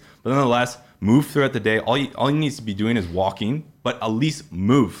space. But nonetheless, move throughout the day. All you need to be doing is walking, but at least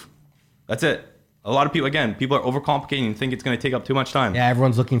move. That's it. A lot of people, again, people are overcomplicating and think it's going to take up too much time. Yeah,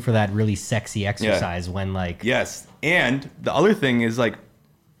 everyone's looking for that really sexy exercise when like... Yes. And the other thing is like,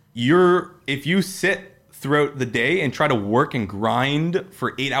 if you sit throughout the day and try to work and grind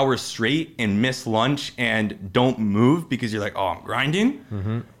for 8 hours straight and miss lunch and don't move because you're like, I'm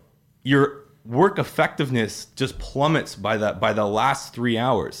grinding, your work effectiveness just plummets by the last 3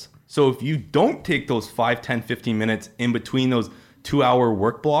 hours. So if you don't take those 5, 10, 15 minutes in between those 2 hour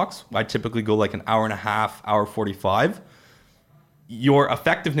work blocks, I typically go like an hour and a half, hour 45, your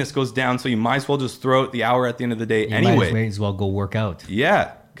effectiveness goes down. So you might as well just throw out the hour at the end of the day You anyway. might as well go work out.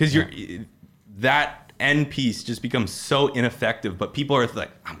 Yeah, because that end piece just becomes so ineffective. But people are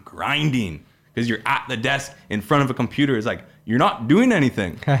like, I'm grinding because you're at the desk in front of a computer. It's like you're not doing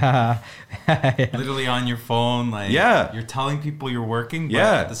anything. Literally on your phone, like you're telling people you're working, but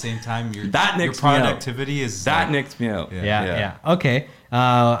at the same time, your productivity is nicks me out. Yeah. Okay.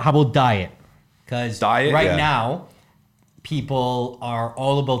 How about diet? Because right now, people are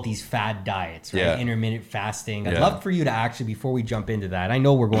all about these fad diets, right? Intermittent fasting. I'd love for you to actually, before we jump into that, I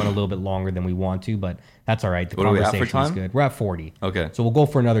know we're going a little bit longer than we want to, but that's all right. The conversation is good. We're at 40. Okay. So we'll go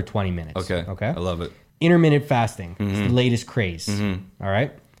for another 20 minutes. Okay. I love it. Intermittent fasting. It's the latest craze. All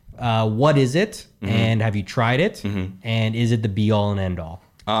right. What is it? And have you tried it? And is it the be all and end all?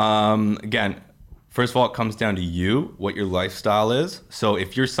 Again, first of all, it comes down to you, what your lifestyle is. So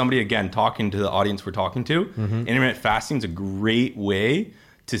if you're somebody, again, talking to the audience we're talking to, intermittent fasting is a great way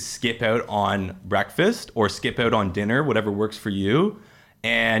to skip out on breakfast or skip out on dinner, whatever works for you,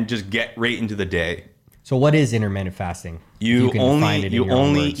 and just get right into the day. So what is intermittent fasting? You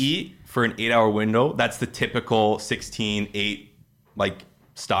only eat for an 8-hour window. That's the typical 16-8 like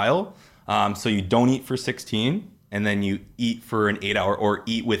style. So you don't eat for 16. And then you eat for an 8-hour or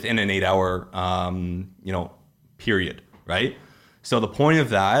eat within an 8-hour, period, right? So the point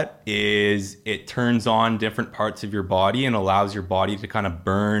of that is it turns on different parts of your body and allows your body to kind of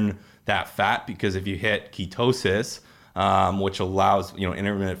burn that fat, because if you hit ketosis, which allows,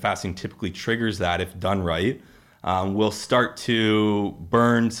 intermittent fasting typically triggers that if done right, will start to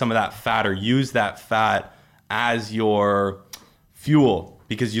burn some of that fat or use that fat as your fuel,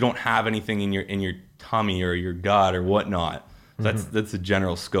 because you don't have anything in your tummy or your gut or whatnot. That's the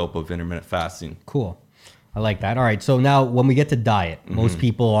general scope of intermittent fasting. Cool. I like that. All right. So now when we get to diet, most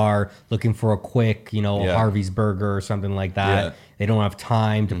people are looking for a quick, Harvey's burger or something like that. Yeah. They don't have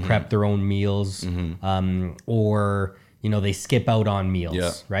time to prep their own meals, or, they skip out on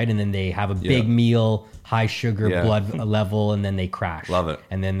meals, right? And then they have a big meal, high sugar, blood level, and then they crash. Love it.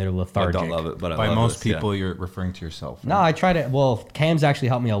 And then they're lethargic. I don't love it, but by most people, you're referring to yourself. Right? No, I try to. Well, Cam's actually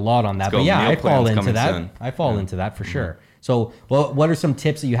helped me a lot on that. But yeah, I fall into that. I fall into that for sure. So, what are some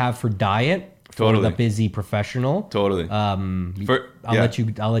tips that you have for diet for the busy professional? Totally. I'll let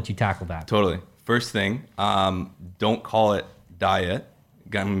you tackle that. Totally. First thing, don't call it diet.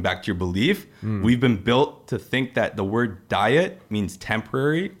 Coming back to your belief, we've been built to think that the word diet means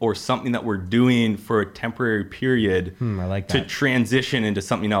temporary or something that we're doing for a temporary period I like that. to transition into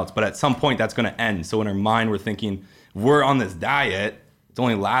something else. But at some point, that's going to end. So in our mind, we're thinking, we're on this diet. It's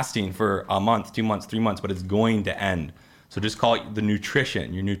only lasting for a month, 2 months, 3 months, but it's going to end. So just call it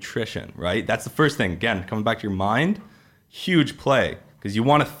your nutrition, right? That's the first thing. Again, coming back to your mind, huge play. Because you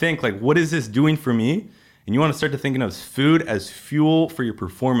want to think, like, what is this doing for me? And you want to start to thinking of food as fuel for your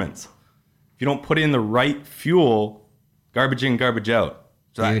performance. If you don't put in the right fuel, garbage in, garbage out.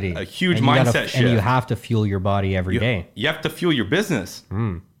 So a huge mindset shift. And you have to fuel your body every day. You have to fuel your business,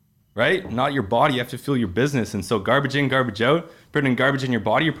 right? Not your body. You have to fuel your business. And so garbage in, garbage out. Putting garbage in your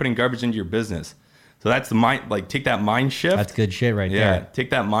body, you're putting garbage into your business. So that's the mind. Like, take that mind shift. That's good shit right there. Yeah,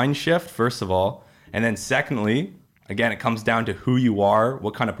 take that mind shift first of all, and then secondly, again, it comes down to who you are,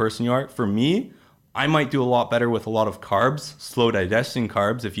 what kind of person you are. For me, I might do a lot better with a lot of carbs, slow digesting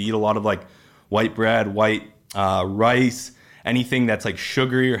carbs. If you eat a lot of like white bread, white rice, anything that's like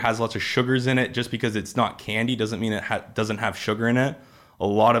sugary or has lots of sugars in it, just because it's not candy doesn't mean it doesn't have sugar in it. A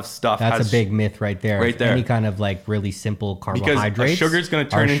lot of stuff that's a big myth right there. Right there. Any kind of like really simple carbohydrates. Because a sugar's going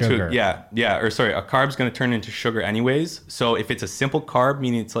to turn into a carb's going to turn into sugar anyways. So if it's a simple carb,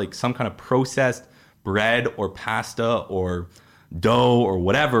 meaning it's like some kind of processed bread or pasta or dough or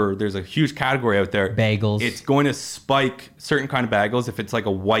whatever, there's a huge category out there. Bagels. It's going to spike certain kind of bagels. If it's like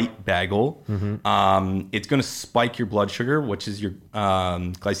a white bagel, it's going to spike your blood sugar, which is your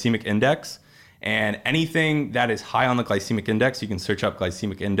glycemic index. And anything that is high on the glycemic index, you can search up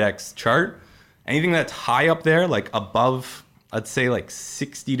glycemic index chart. Anything that's high up there, like above, I'd say like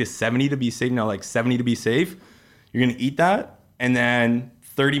 60 to 70 to be safe, like 70 to be safe, you're going to eat that. And then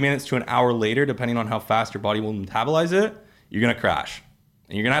 30 minutes to an hour later, depending on how fast your body will metabolize it, you're going to crash.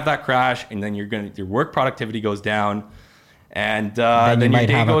 And you're going to have that crash, and then your work productivity goes down. And then your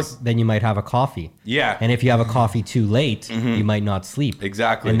day goes. Then you might have a coffee. Yeah. And if you have a coffee too late, you might not sleep.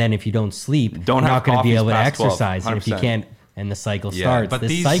 Exactly. And then if you don't sleep, you're not going to be able to exercise. And if you can't, and the cycle starts. But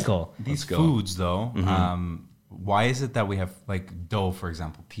these foods, though, why is it that we have like dough, for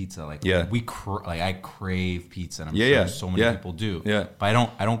example, pizza? Like I crave pizza, and I'm sure so many people do. Yeah. But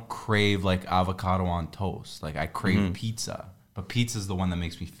I don't crave like avocado on toast. Like I crave pizza, but pizza is the one that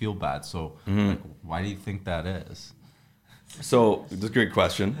makes me feel bad. So like, why do you think that is? So that's a great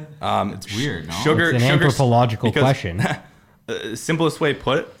question. It's weird, no? Sugar, It's an anthropological question. Simplest way to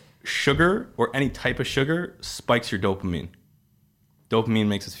put it, sugar or any type of sugar spikes your dopamine. Dopamine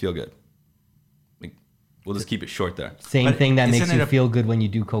makes us feel good. Like, we'll just keep it short there. Same But thing that makes isn't you it feel good when you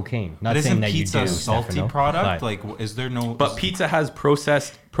do cocaine. Not But saying isn't that you pizza do, a salty Stefano, product? but- Like, is there no? But pizza has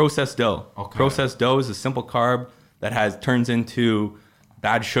processed dough. Okay. Processed dough is a simple carb that turns into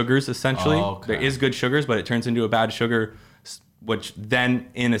bad sugars, essentially. Oh, okay. There is good sugars, but it turns into a bad sugar, which then,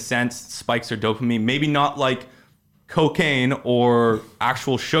 in a sense, spikes your dopamine. Maybe not like cocaine or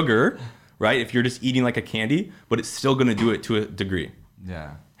actual sugar, right? If you're just eating like a candy, but it's still going to do it to a degree.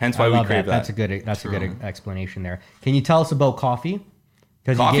 Yeah. Hence why we love crave that. That's a good explanation there. Can you tell us about coffee?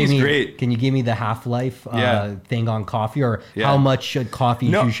 Because Coffee's great. Can you give me the half-life thing on coffee, or how much coffee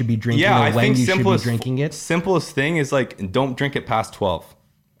you should be drinking, or when you should be drinking it? Simplest thing is like, don't drink it past 12.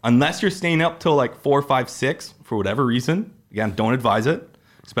 Unless you're staying up till like 4, 5, 6 for whatever reason. Again, don't advise it,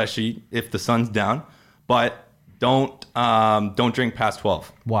 especially if the sun's down. But don't drink past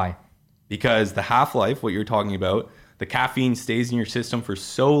 12. Why? Because the half-life, what you're talking about, the caffeine stays in your system for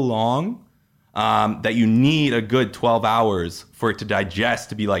so long that you need a good 12 hours for it to digest,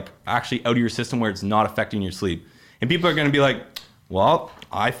 to be like actually out of your system where it's not affecting your sleep. And people are going to be like, well,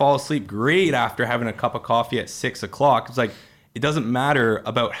 I fall asleep great after having a cup of coffee at 6 o'clock. It's like, it doesn't matter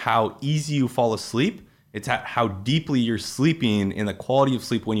about how easy you fall asleep. It's how deeply you're sleeping and the quality of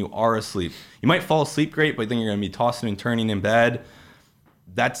sleep when you are asleep. You might fall asleep great, but then you're going to be tossing and turning in bed.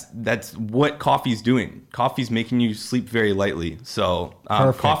 That's what coffee's doing. Coffee's making you sleep very lightly. So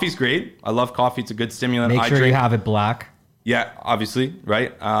coffee's great. I love coffee. It's a good stimulant. Make sure you have it black. Yeah, obviously,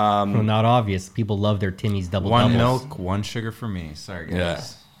 right? Well, not obvious. People love their Timmy's double One doubles. milk, one sugar for me. Sorry, guys.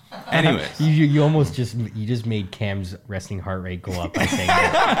 Yeah. Anyways. You almost just made Cam's resting heart rate go up by saying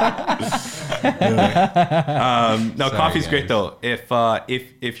that. No, Sorry, coffee's guys. great though.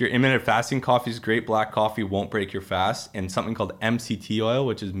 If you're intermittent fasting, coffee's great. Black coffee won't break your fast. And something called MCT oil,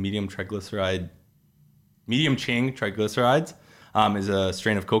 which is medium chain triglycerides, is a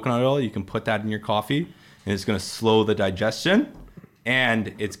strain of coconut oil. You can put that in your coffee, and it's going to slow the digestion,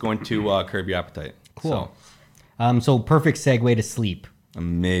 and it's going to curb your appetite. Cool. So, So perfect segue to sleep.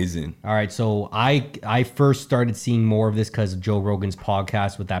 amazing. All right, so I first started seeing more of this because of Joe Rogan's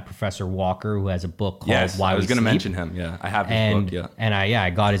podcast with that Professor Walker, who has a book called Yes, Why I was We going to Sleep. mention him. Yeah, I have his And book. Yeah. and I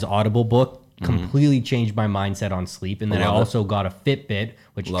got his Audible book. Completely changed my mindset on sleep, and then I Love it. also got a Fitbit,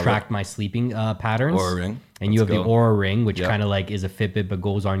 which Love tracked my sleeping patterns. Oura Ring. And you have Let's the go. Oura Ring, which Yep. kind of like is a Fitbit but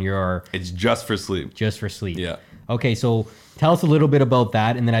goes on your It's just for sleep. just for sleep. Yeah. Okay, so tell us a little bit about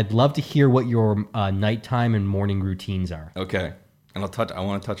that, and then I'd love to hear what your nighttime and morning routines are. Okay. And I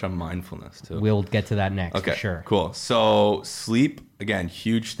want to touch on mindfulness too. We'll get to that next Okay, for sure. cool. So sleep, again,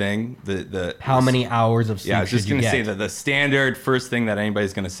 huge thing. How many hours of sleep Yeah, I was just should you going to say get? that the standard first thing that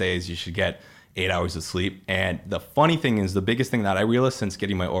anybody's going to say is you should get 8 hours of sleep. And the funny thing is, the biggest thing that I realized since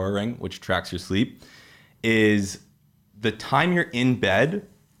getting my Oura Ring, which tracks your sleep, is the time you're in bed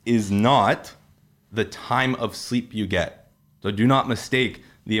is not the time of sleep you get. So do not mistake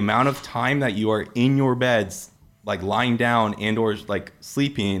the amount of time that you are in your beds, like lying down and or like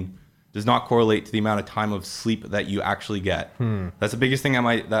sleeping, does not correlate to the amount of time of sleep that you actually get. That's the biggest thing that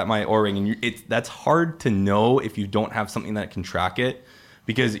my Oura Ring, and that's hard to know if you don't have something that can track it,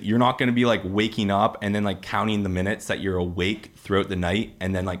 because you're not going to be like waking up and then like counting the minutes that you're awake throughout the night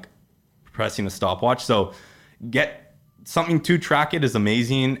and then like pressing a stopwatch. So get something to track it is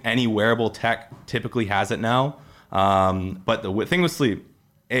amazing. Any wearable tech typically has it now. But the thing with sleep,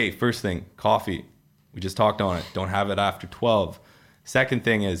 first thing, coffee. We just talked on it. Don't have it after 12. Second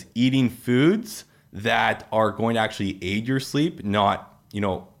thing is eating foods that are going to actually aid your sleep, not,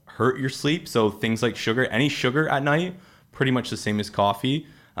 hurt your sleep. So things like sugar, any sugar at night, pretty much the same as coffee,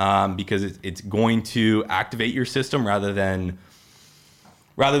 because it's going to activate your system rather than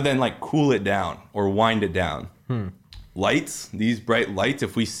like cool it down or wind it down. Lights, these bright lights,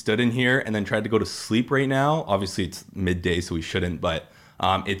 if we stood in here and then tried to go to sleep right now, obviously it's midday, so we shouldn't, but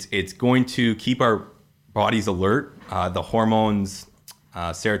it's going to keep our bodies alert. The hormones,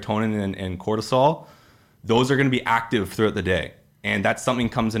 serotonin and cortisol, those are going to be active throughout the day. And that's something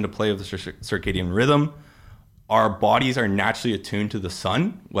comes into play with the circadian rhythm. Our bodies are naturally attuned to the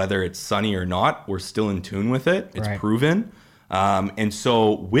sun, whether it's sunny or not. We're still in tune with it. It's Right. proven. And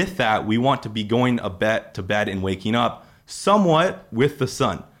so with that, we want to be going to bed and waking up somewhat with the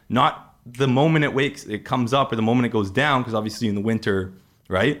sun. Not the moment it comes up or the moment it goes down, because obviously in the winter,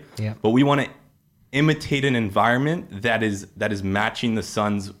 right? Yeah. But we want to imitate an environment that is matching the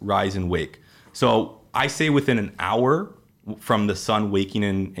sun's rise and wake. So I say within an hour from the sun waking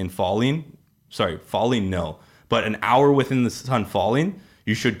and falling, no. But an hour within the sun falling,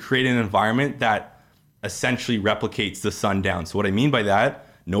 you should create an environment that essentially replicates the sun down. So what I mean by that,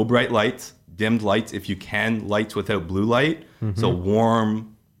 no bright lights, dimmed lights, if you can, lights without blue light. So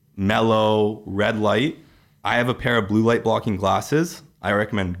warm, mellow, red light. I have a pair of blue light blocking glasses. I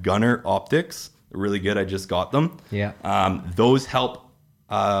recommend Gunnar Optics. They're really good. I just got them. Yeah. Those help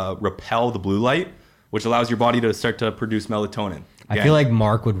repel the blue light, which allows your body to start to produce melatonin. I feel like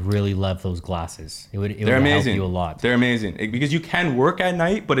Mark would really love those glasses. It would help you a lot. They're amazing because you can work at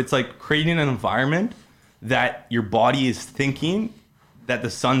night, but it's like creating an environment that your body is thinking that the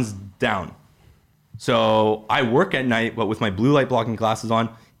sun's down. So I work at night, but with my blue light blocking glasses on.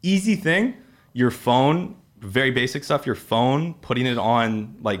 Easy thing, your phone, very basic stuff, your phone, putting it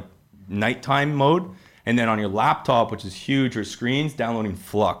on like nighttime mode, and then on your laptop, which is huge, or screens, downloading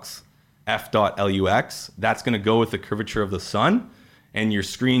Flux, F.LUX. That's going to go with the curvature of the sun, and your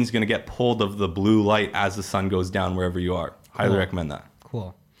screen's going to get pulled of the blue light as the sun goes down wherever you are. Highly recommend that.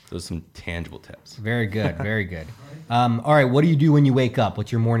 Cool. Those are some tangible tips. Very good. Very good. All right. What do you do when you wake up?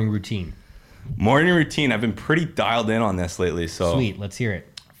 What's your morning routine? Morning routine. I've been pretty dialed in on this lately. So sweet. Let's hear it.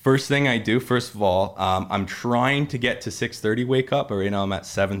 First thing I do, first of all, I'm trying to get to 6:30 wake up, but right now I'm at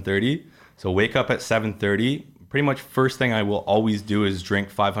 7:30. So wake up at 7:30. Pretty much first thing I will always do is drink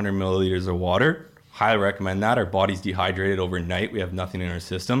 500 milliliters of water. Highly recommend that. Our body's dehydrated overnight. We have nothing in our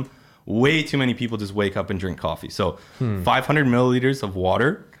system. Way too many people just wake up and drink coffee. So 500 milliliters of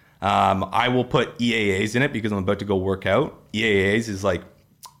water. I will put EAAs in it because I'm about to go work out. EAAs is like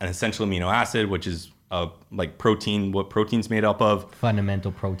an essential amino acid, which is like protein, what protein's made up of.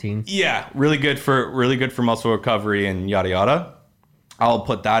 Fundamental protein. Yeah, really good for muscle recovery and yada yada. I'll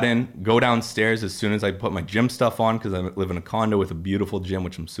put that in, go downstairs as soon as I put my gym stuff on because I live in a condo with a beautiful gym,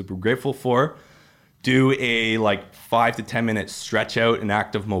 which I'm super grateful for. Do a like 5 to 10 minute stretch out and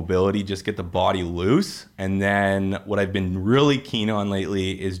active mobility, just get the body loose. And then what I've been really keen on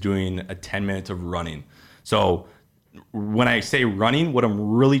lately is doing a 10 minutes of running. So when I say running, what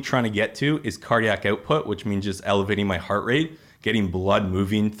I'm really trying to get to is cardiac output, which means just elevating my heart rate, getting blood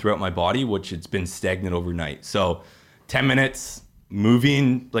moving throughout my body, which it's been stagnant overnight. So 10 minutes,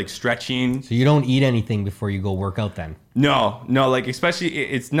 moving, like stretching. So you don't eat anything before you go work out then? No, like especially,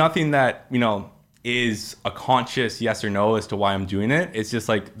 it's nothing that, is a conscious yes or no as to why I'm doing it. It's just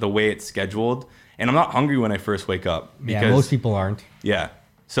like the way it's scheduled. And I'm not hungry when I first wake up. Because, most people aren't. Yeah.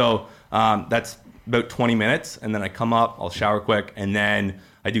 So that's about 20 minutes. And then I come up, I'll shower quick. And then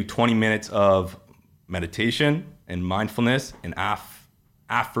I do 20 minutes of meditation and mindfulness and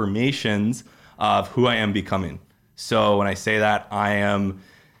affirmations of who I am becoming. So when I say that, I am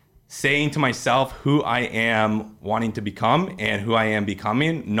saying to myself who I am wanting to become and who I am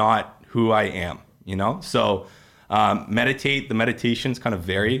becoming, not who I am, So meditate. The meditations kind of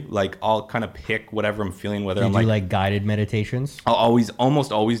vary. Like I'll kind of pick whatever I'm feeling, whether I'm like guided meditations? I'll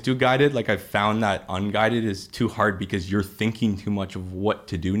almost always do guided. Like I've found that unguided is too hard because you're thinking too much of what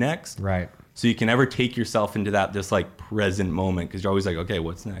to do next. Right. So you can never take yourself into that just like present moment because you're always like, okay,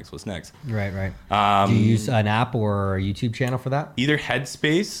 what's next? Right. Do you use an app or a YouTube channel for that? Either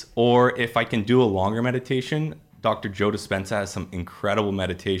Headspace or if I can do a longer meditation, Dr. Joe Dispenza has some incredible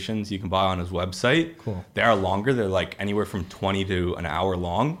meditations you can buy on his website. Cool. They are longer. They're like anywhere from 20 to an hour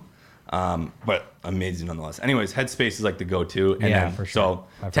long, but amazing nonetheless. Anyways, Headspace is like the go-to. And yeah, for sure.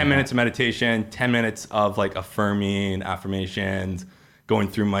 So 10 minutes of meditation, 10 minutes of like affirming affirmations, going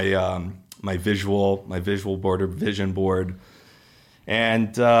through my visual board or vision board.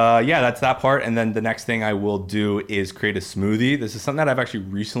 And that's that part. And then the next thing I will do is create a smoothie. This is something that I've actually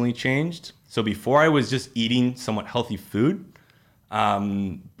recently changed. So before I was just eating somewhat healthy food,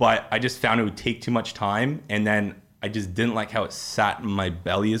 but I just found it would take too much time. And then I just didn't like how it sat in my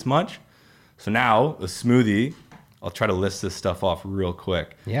belly as much. So now a smoothie, I'll try to list this stuff off real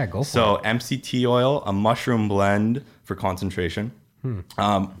quick. Yeah, go for it. So MCT oil, a mushroom blend for concentration,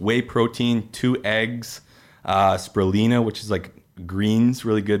 whey protein, 2 eggs, spirulina, which is like greens,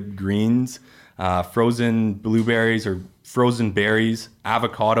 really good greens, frozen blueberries or frozen berries,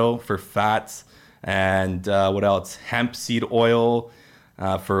 avocado for fats, and what else? Hemp seed oil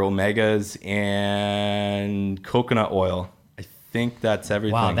for omegas, and coconut oil. I think that's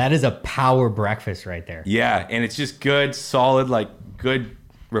everything. Wow, that is a power breakfast right there. Yeah, and it's just good, solid, like good,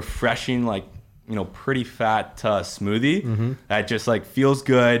 refreshing, like pretty fat smoothie that just like feels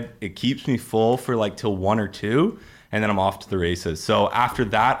good. It keeps me full for like till 1 or 2. And then I'm off to the races. So after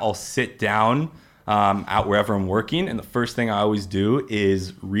that, I'll sit down out wherever I'm working. And the first thing I always do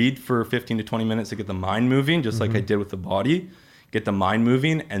is read for 15 to 20 minutes to get the mind moving, just like I did with the body. Get the mind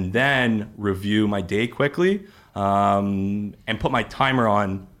moving and then review my day quickly and put my timer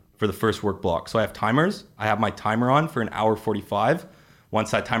on for the first work block. So I have timers. I have my timer on for an hour 45. Once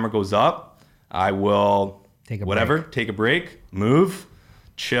that timer goes up, I will take a break, move,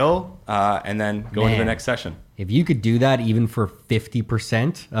 chill, and then go into the next session. If you could do that even for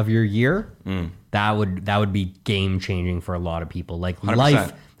 50% of your year, that would be game changing for a lot of people. Like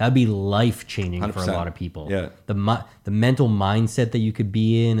 100%. That would be life changing for a lot of people. Yeah. The mental mindset that you could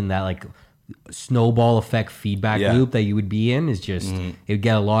be in, and that like snowball effect feedback loop that you would be in is just it would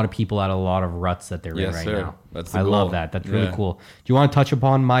get a lot of people out of a lot of ruts that they're in right now. That's the goal. Love that. That's really cool. Do you want to touch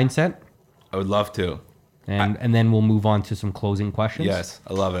upon mindset? I would love to. And then we'll move on to some closing questions. Yes,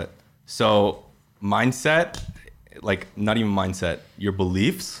 I love it. So mindset, like not even mindset, your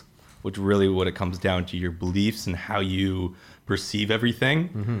beliefs, which really what it comes down to, your beliefs and how you perceive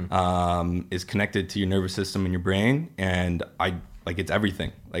everything is connected to your nervous system and your brain. And it's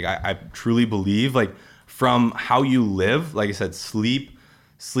everything. Like I truly believe, like from how you live, like I said, sleep,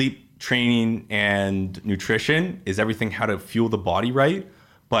 training, and nutrition is everything, how to fuel the body right.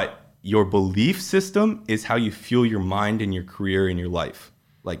 But your belief system is how you fuel your mind and your career and your life.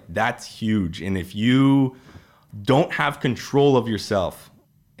 Like that's huge. And if you don't have control of yourself,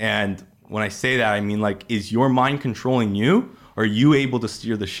 and when I say that, I mean like, is your mind controlling you? Or are you able to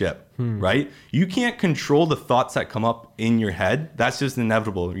steer the ship, right? You can't control the thoughts that come up in your head. That's just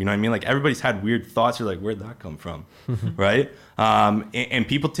inevitable. You know what I mean? Like everybody's had weird thoughts. You're like, where'd that come from, right? And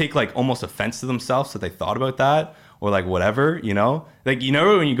people take like almost offense to themselves that they thought about that, or like whatever, you know? Like, you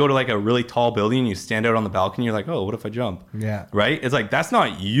know, when you go to like a really tall building and you stand out on the balcony, you're like, oh, what if I jump? Yeah. Right? It's like, that's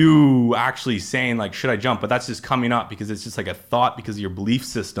not you actually saying like, should I jump? But that's just coming up because it's just like a thought because of your belief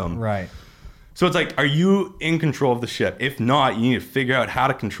system. Right. So it's like, are you in control of the ship? If not, you need to figure out how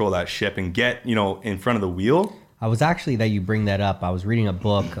to control that ship and get, you know, in front of the wheel. I was actually, that you bring that up, I was reading a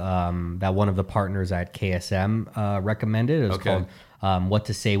book that one of the partners at KSM recommended. It was called What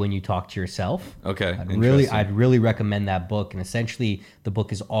to Say When You Talk to Yourself. Okay. I'd really recommend that book. And essentially, the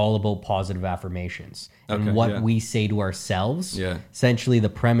book is all about positive affirmations and what we say to ourselves. Yeah. Essentially, the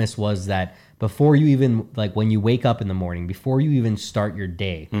premise was that before you even, like when you wake up in the morning, before you even start your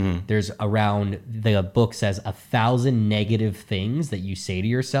day, there's the book says 1,000 negative things that you say to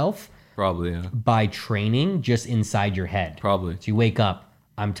yourself. Probably, yeah. By training just inside your head. Probably. So you wake up,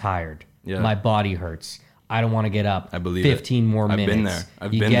 I'm tired. Yeah. My body hurts. I don't want to get up. I believe 15 more minutes.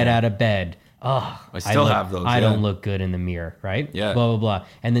 I've been there. You get out of bed. Oh, I still have those. I don't look good in the mirror, right? Yeah. Blah, blah, blah.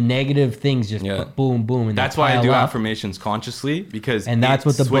 And the negative things just boom, boom. And that's why I do affirmations consciously, because and that's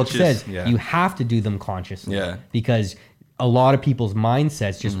what the book says. Yeah. You have to do them consciously. Yeah. Because a lot of people's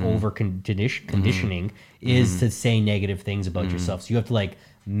mindsets, just over conditioning, is to say negative things about yourself. So you have to like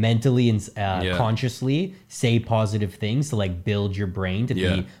mentally and consciously say positive things to like build your brain to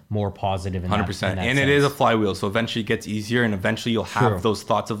be more positive. 100%. And it is a flywheel. So eventually it gets easier, and eventually you'll have those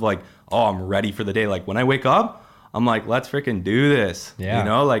thoughts of like, oh, I'm ready for the day. Like when I wake up, I'm like, let's freaking do this. Yeah. You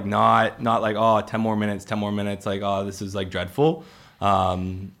know, like not like, oh, 10 more minutes. Like, oh, this is like dreadful.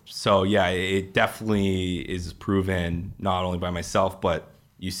 So yeah, it definitely is proven not only by myself, but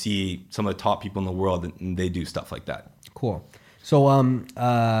you see some of the top people in the world and they do stuff like that. Cool. So,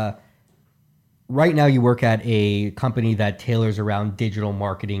 right now you work at a company that tailors around digital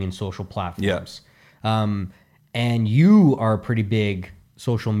marketing and social platforms. Yeah. And you are a pretty big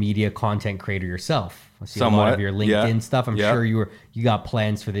social media content creator yourself. I see Somewhat. a lot of your LinkedIn stuff. I'm sure you got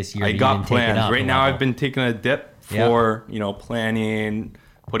plans for this year. I got plans. Right now I've been taking a dip for, you know, planning,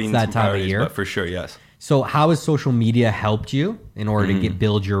 putting some priorities, but for sure, yes. So how has social media helped you in order to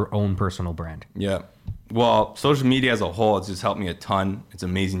build your own personal brand? Yeah. Well, social media as a whole has just helped me a ton. It's an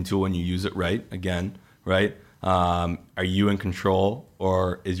amazing tool when you use it right, again, right? Are you in control,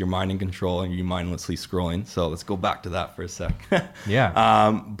 or is your mind in control and are you mindlessly scrolling? So let's go back to that for a sec.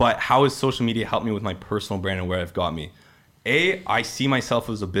 But how has social media helped me with my personal brand and where it's got me? I see myself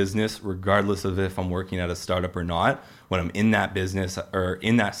as a business regardless of if I'm working at a startup or not. When I'm in that business or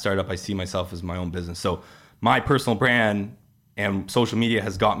in that startup, I see myself as my own business. So my personal brand and social media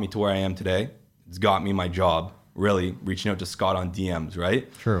has got me to where I am today. It's got me my job, really, reaching out to Scott on DMs, right?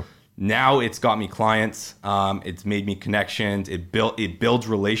 True. Now it's got me clients. It's made me connections. It builds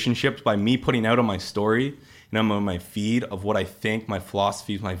relationships by me putting out on my story and on my feed of what I think, my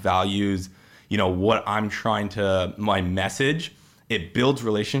philosophies, my values, you know, what I'm trying to, my message. It builds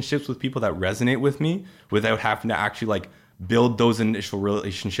relationships with people that resonate with me without having to actually like build those initial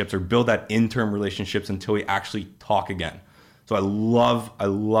relationships or build that interim relationships until we actually talk again. So I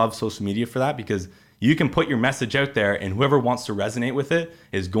love social media for that, because you can put your message out there and whoever wants to resonate with it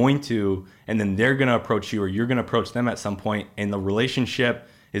is going to, and then they're going to approach you or you're going to approach them at some point, and the relationship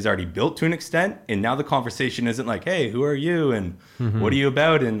is already built to an extent. And now the conversation isn't like, hey, who are you? And what are you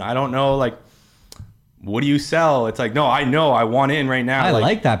about? And I don't know, like, what do you sell? It's like, no, I know, I want in right now. I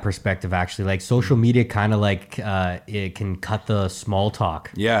like that perspective, actually. Like, social media kind of like, it can cut the small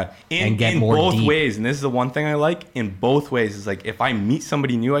talk. Yeah. And get in more both deep. ways. And this is the one thing I like in both ways is like, if I meet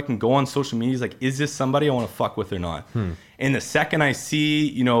somebody new, I can go on social media. It's like, is this somebody I want to fuck with or not? And the second I see,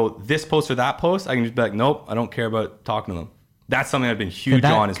 you know, this post or that post, I can just be like, nope, I don't care about talking to them. That's something I've been huge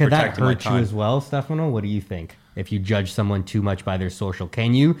on, is protecting my time. Could that hurt you as well, Stefano? What do you think? If you judge someone too much by their social,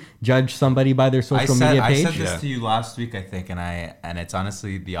 can you judge somebody by their social media page? I said this to you last week, I think, and it's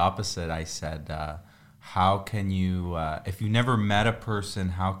honestly the opposite. I said, how can you, if you never met a person,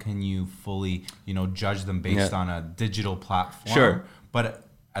 how can you fully, you know, judge them based on a digital platform? Sure. But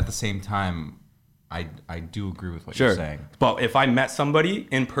at the same time, I do agree with what you're saying. But if I met somebody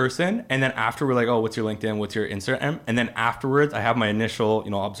in person and then after we're like, oh, what's your LinkedIn? What's your Instagram? And then afterwards I have my initial,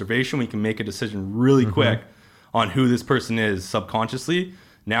 you know, observation. We can make a decision really quick on who this person is subconsciously.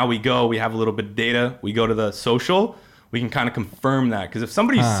 Now we have a little bit of data. We go to the social. We can kind of confirm that. Because if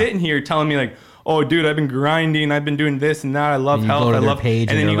somebody's sitting here telling me like, oh, dude, I've been grinding. I've been doing this and that. I love health. I love page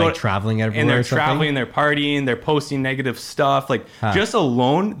and then you go like traveling everywhere. And they're traveling, they're partying, they're posting negative stuff. Like just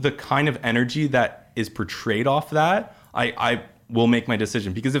alone, the kind of energy that is portrayed off that, I will make my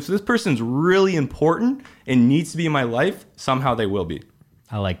decision. Because if this person's really important and needs to be in my life, somehow they will be.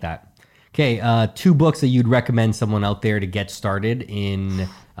 I like that. Okay, 2 books that you'd recommend someone out there to get started in.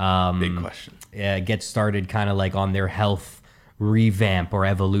 Big question. Get started kind of like on their health revamp or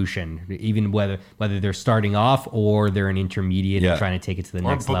evolution, even whether they're starting off or they're an intermediate and trying to take it to the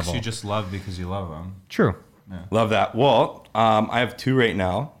next level. Or books you just love because you love them. True. Yeah. Love that. Well, I have 2 right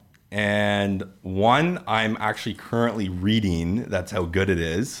now. And one I'm actually currently reading. That's how good it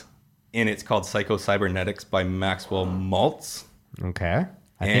is. And it's called Psycho-Cybernetics by Maxwell Maltz. Okay.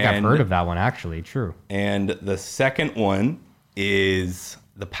 I think I've heard of that one, actually. True. And the second one is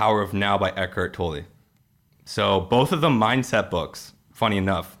The Power of Now by Eckhart Tolle. So both of them mindset books, funny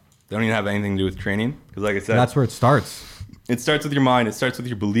enough. They don't even have anything to do with training. Because like I said, that's where it starts. It starts with your mind. It starts with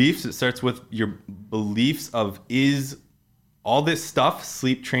your beliefs. It starts with your beliefs of, is all this stuff,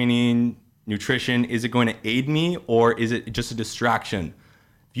 sleep training, nutrition, is it going to aid me or is it just a distraction?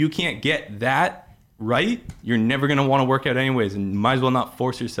 If you can't get that right, you're never going to want to work out anyways, and might as well not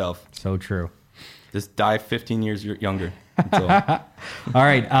force yourself. So true. Just die 15 years younger. All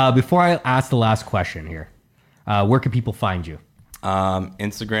right. Before I ask the last question here, where can people find you?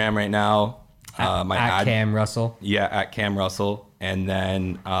 Instagram right now. At Cam Russell. Yeah, at Cam Russell. And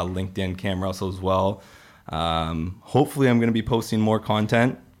then LinkedIn Cam Russell as well. Hopefully I'm going to be posting more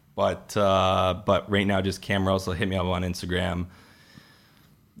content, but right now just Cam Russell. Hit me up on Instagram.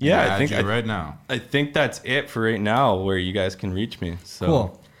 Yeah, I think that's it for right now where you guys can reach me. So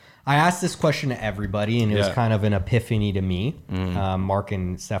cool. I asked this question to everybody and it was kind of an epiphany to me. Mark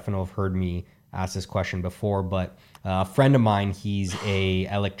and Stefano have heard me ask this question before, but a friend of mine, he's a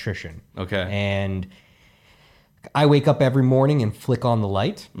electrician. Okay. And I wake up every morning and flick on the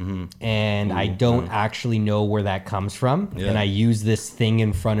light, and I don't actually know where that comes from. Yeah. And I use this thing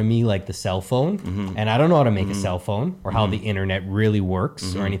in front of me, like the cell phone, and I don't know how to make a cell phone or how the internet really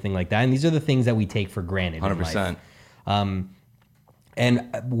works or anything like that. And these are the things that we take for granted 100%. In life.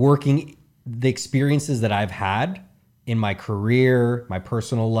 And working, the experiences that I've had in my career, my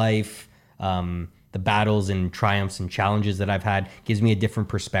personal life, the battles and triumphs and challenges that I've had gives me a different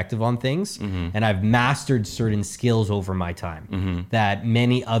perspective on things. And I've mastered certain skills over my time that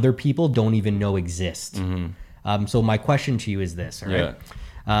many other people don't even know exist. So my question to you is this, all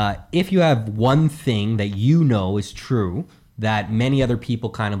right? If you have one thing that you know is true that many other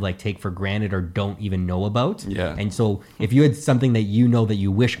people kind of like take for granted or don't even know about. And so if you had something that you know that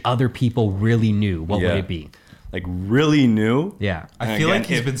you wish other people really knew, what would it be? Like really new. Yeah. I feel like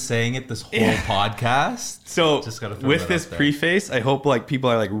he's been saying it this whole podcast. So just gotta with this preface, I hope like people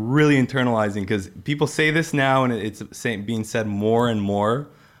are like really internalizing, because people say this now and it's being said more and more,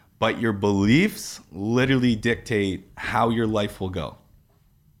 but your beliefs literally dictate how your life will go.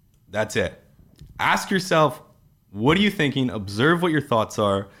 That's it. Ask yourself, what are you thinking? Observe what your thoughts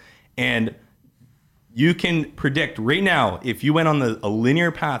are. And you can predict right now, if you went on a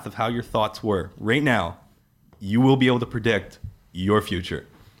linear path of how your thoughts were right now, you will be able to predict your future.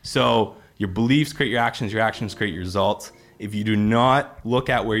 So your beliefs create your actions create your results. If you do not look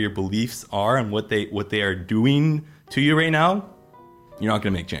at where your beliefs are and what they are doing to you right now, you're not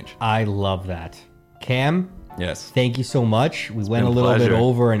going to make change. I love that. Cam? Yes. Thank you so much. We went a little bit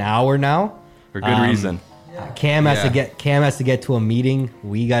over an hour now. For good reason. Cam has to get to a meeting.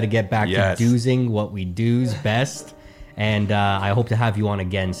 We got to get back to doing what we do's best. And I hope to have you on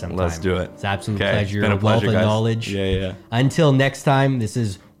again sometime. Let's do it. It's an absolute Okay, pleasure. it's been a pleasure, wealth of guys. knowledge. Yeah. Until next time, this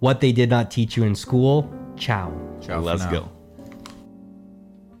is What They Did Not Teach You in School. Ciao. Ciao for Let's now. go.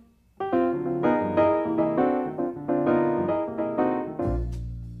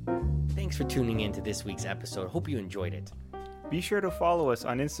 Thanks for tuning in to this week's episode. Hope you enjoyed it. Be sure to follow us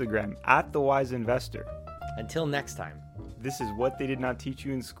on Instagram at The Wise Investor. Until next time. This is What They Did Not Teach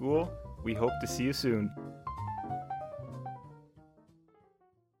You in School. We hope to see you soon.